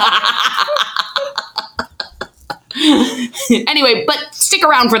episode. Anyway, but stick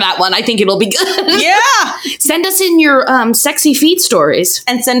around for that one. I think it'll be good. Yeah. Send us in your sexy feet stories.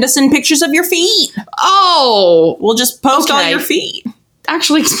 And send us in pictures of your feet. Oh. We'll just post all Okay. your feet.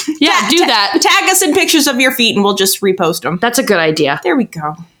 Actually, yeah, do that. Tag us in pictures of your feet and we'll just repost them. That's a good idea. There we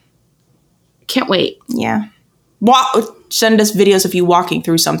go. Can't wait. Yeah. Send us videos of you walking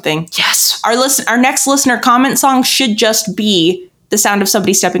through something. Yes. Our next listener comment song should just be the sound of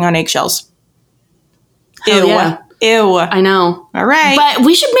somebody stepping on eggshells. Hell Ew. yeah. Ew. I know. All right. But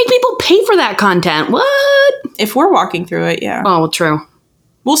we should make people pay for that content. What? If we're walking through it, yeah. Oh, well, true.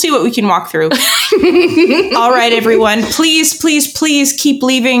 We'll see what we can walk through. All right, everyone. Please, please, please keep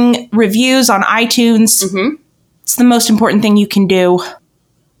leaving reviews on iTunes. Mm-hmm. It's the most important thing you can do.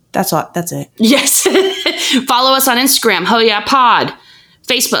 That's it. Yes. Follow us on Instagram, Ho Yeah Pod.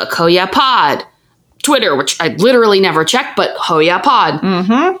 Facebook, Ho Yeah Pod. Twitter, which I literally never check, but Ho Yeah Pod.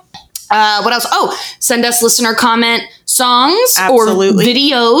 Mm-hmm. What else? Oh, send us listener comment songs Absolutely. or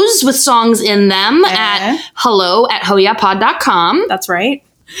videos with songs in them at hello@hoyapod.com. That's right.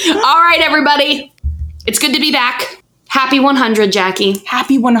 All right, everybody. It's good to be back. Happy 100, Jackie.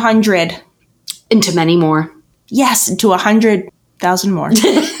 Happy 100. Into many more. Yes, to 100,000 more.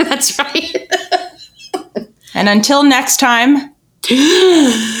 That's right. And until next time,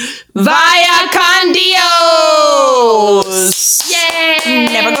 Vaya con Dios! Yay!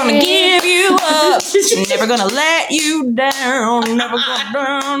 never gonna give you up. Never gonna let you down. Never gonna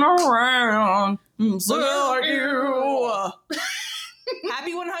turn around. So are you.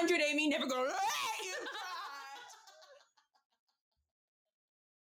 Happy 100, Amy. Never gonna let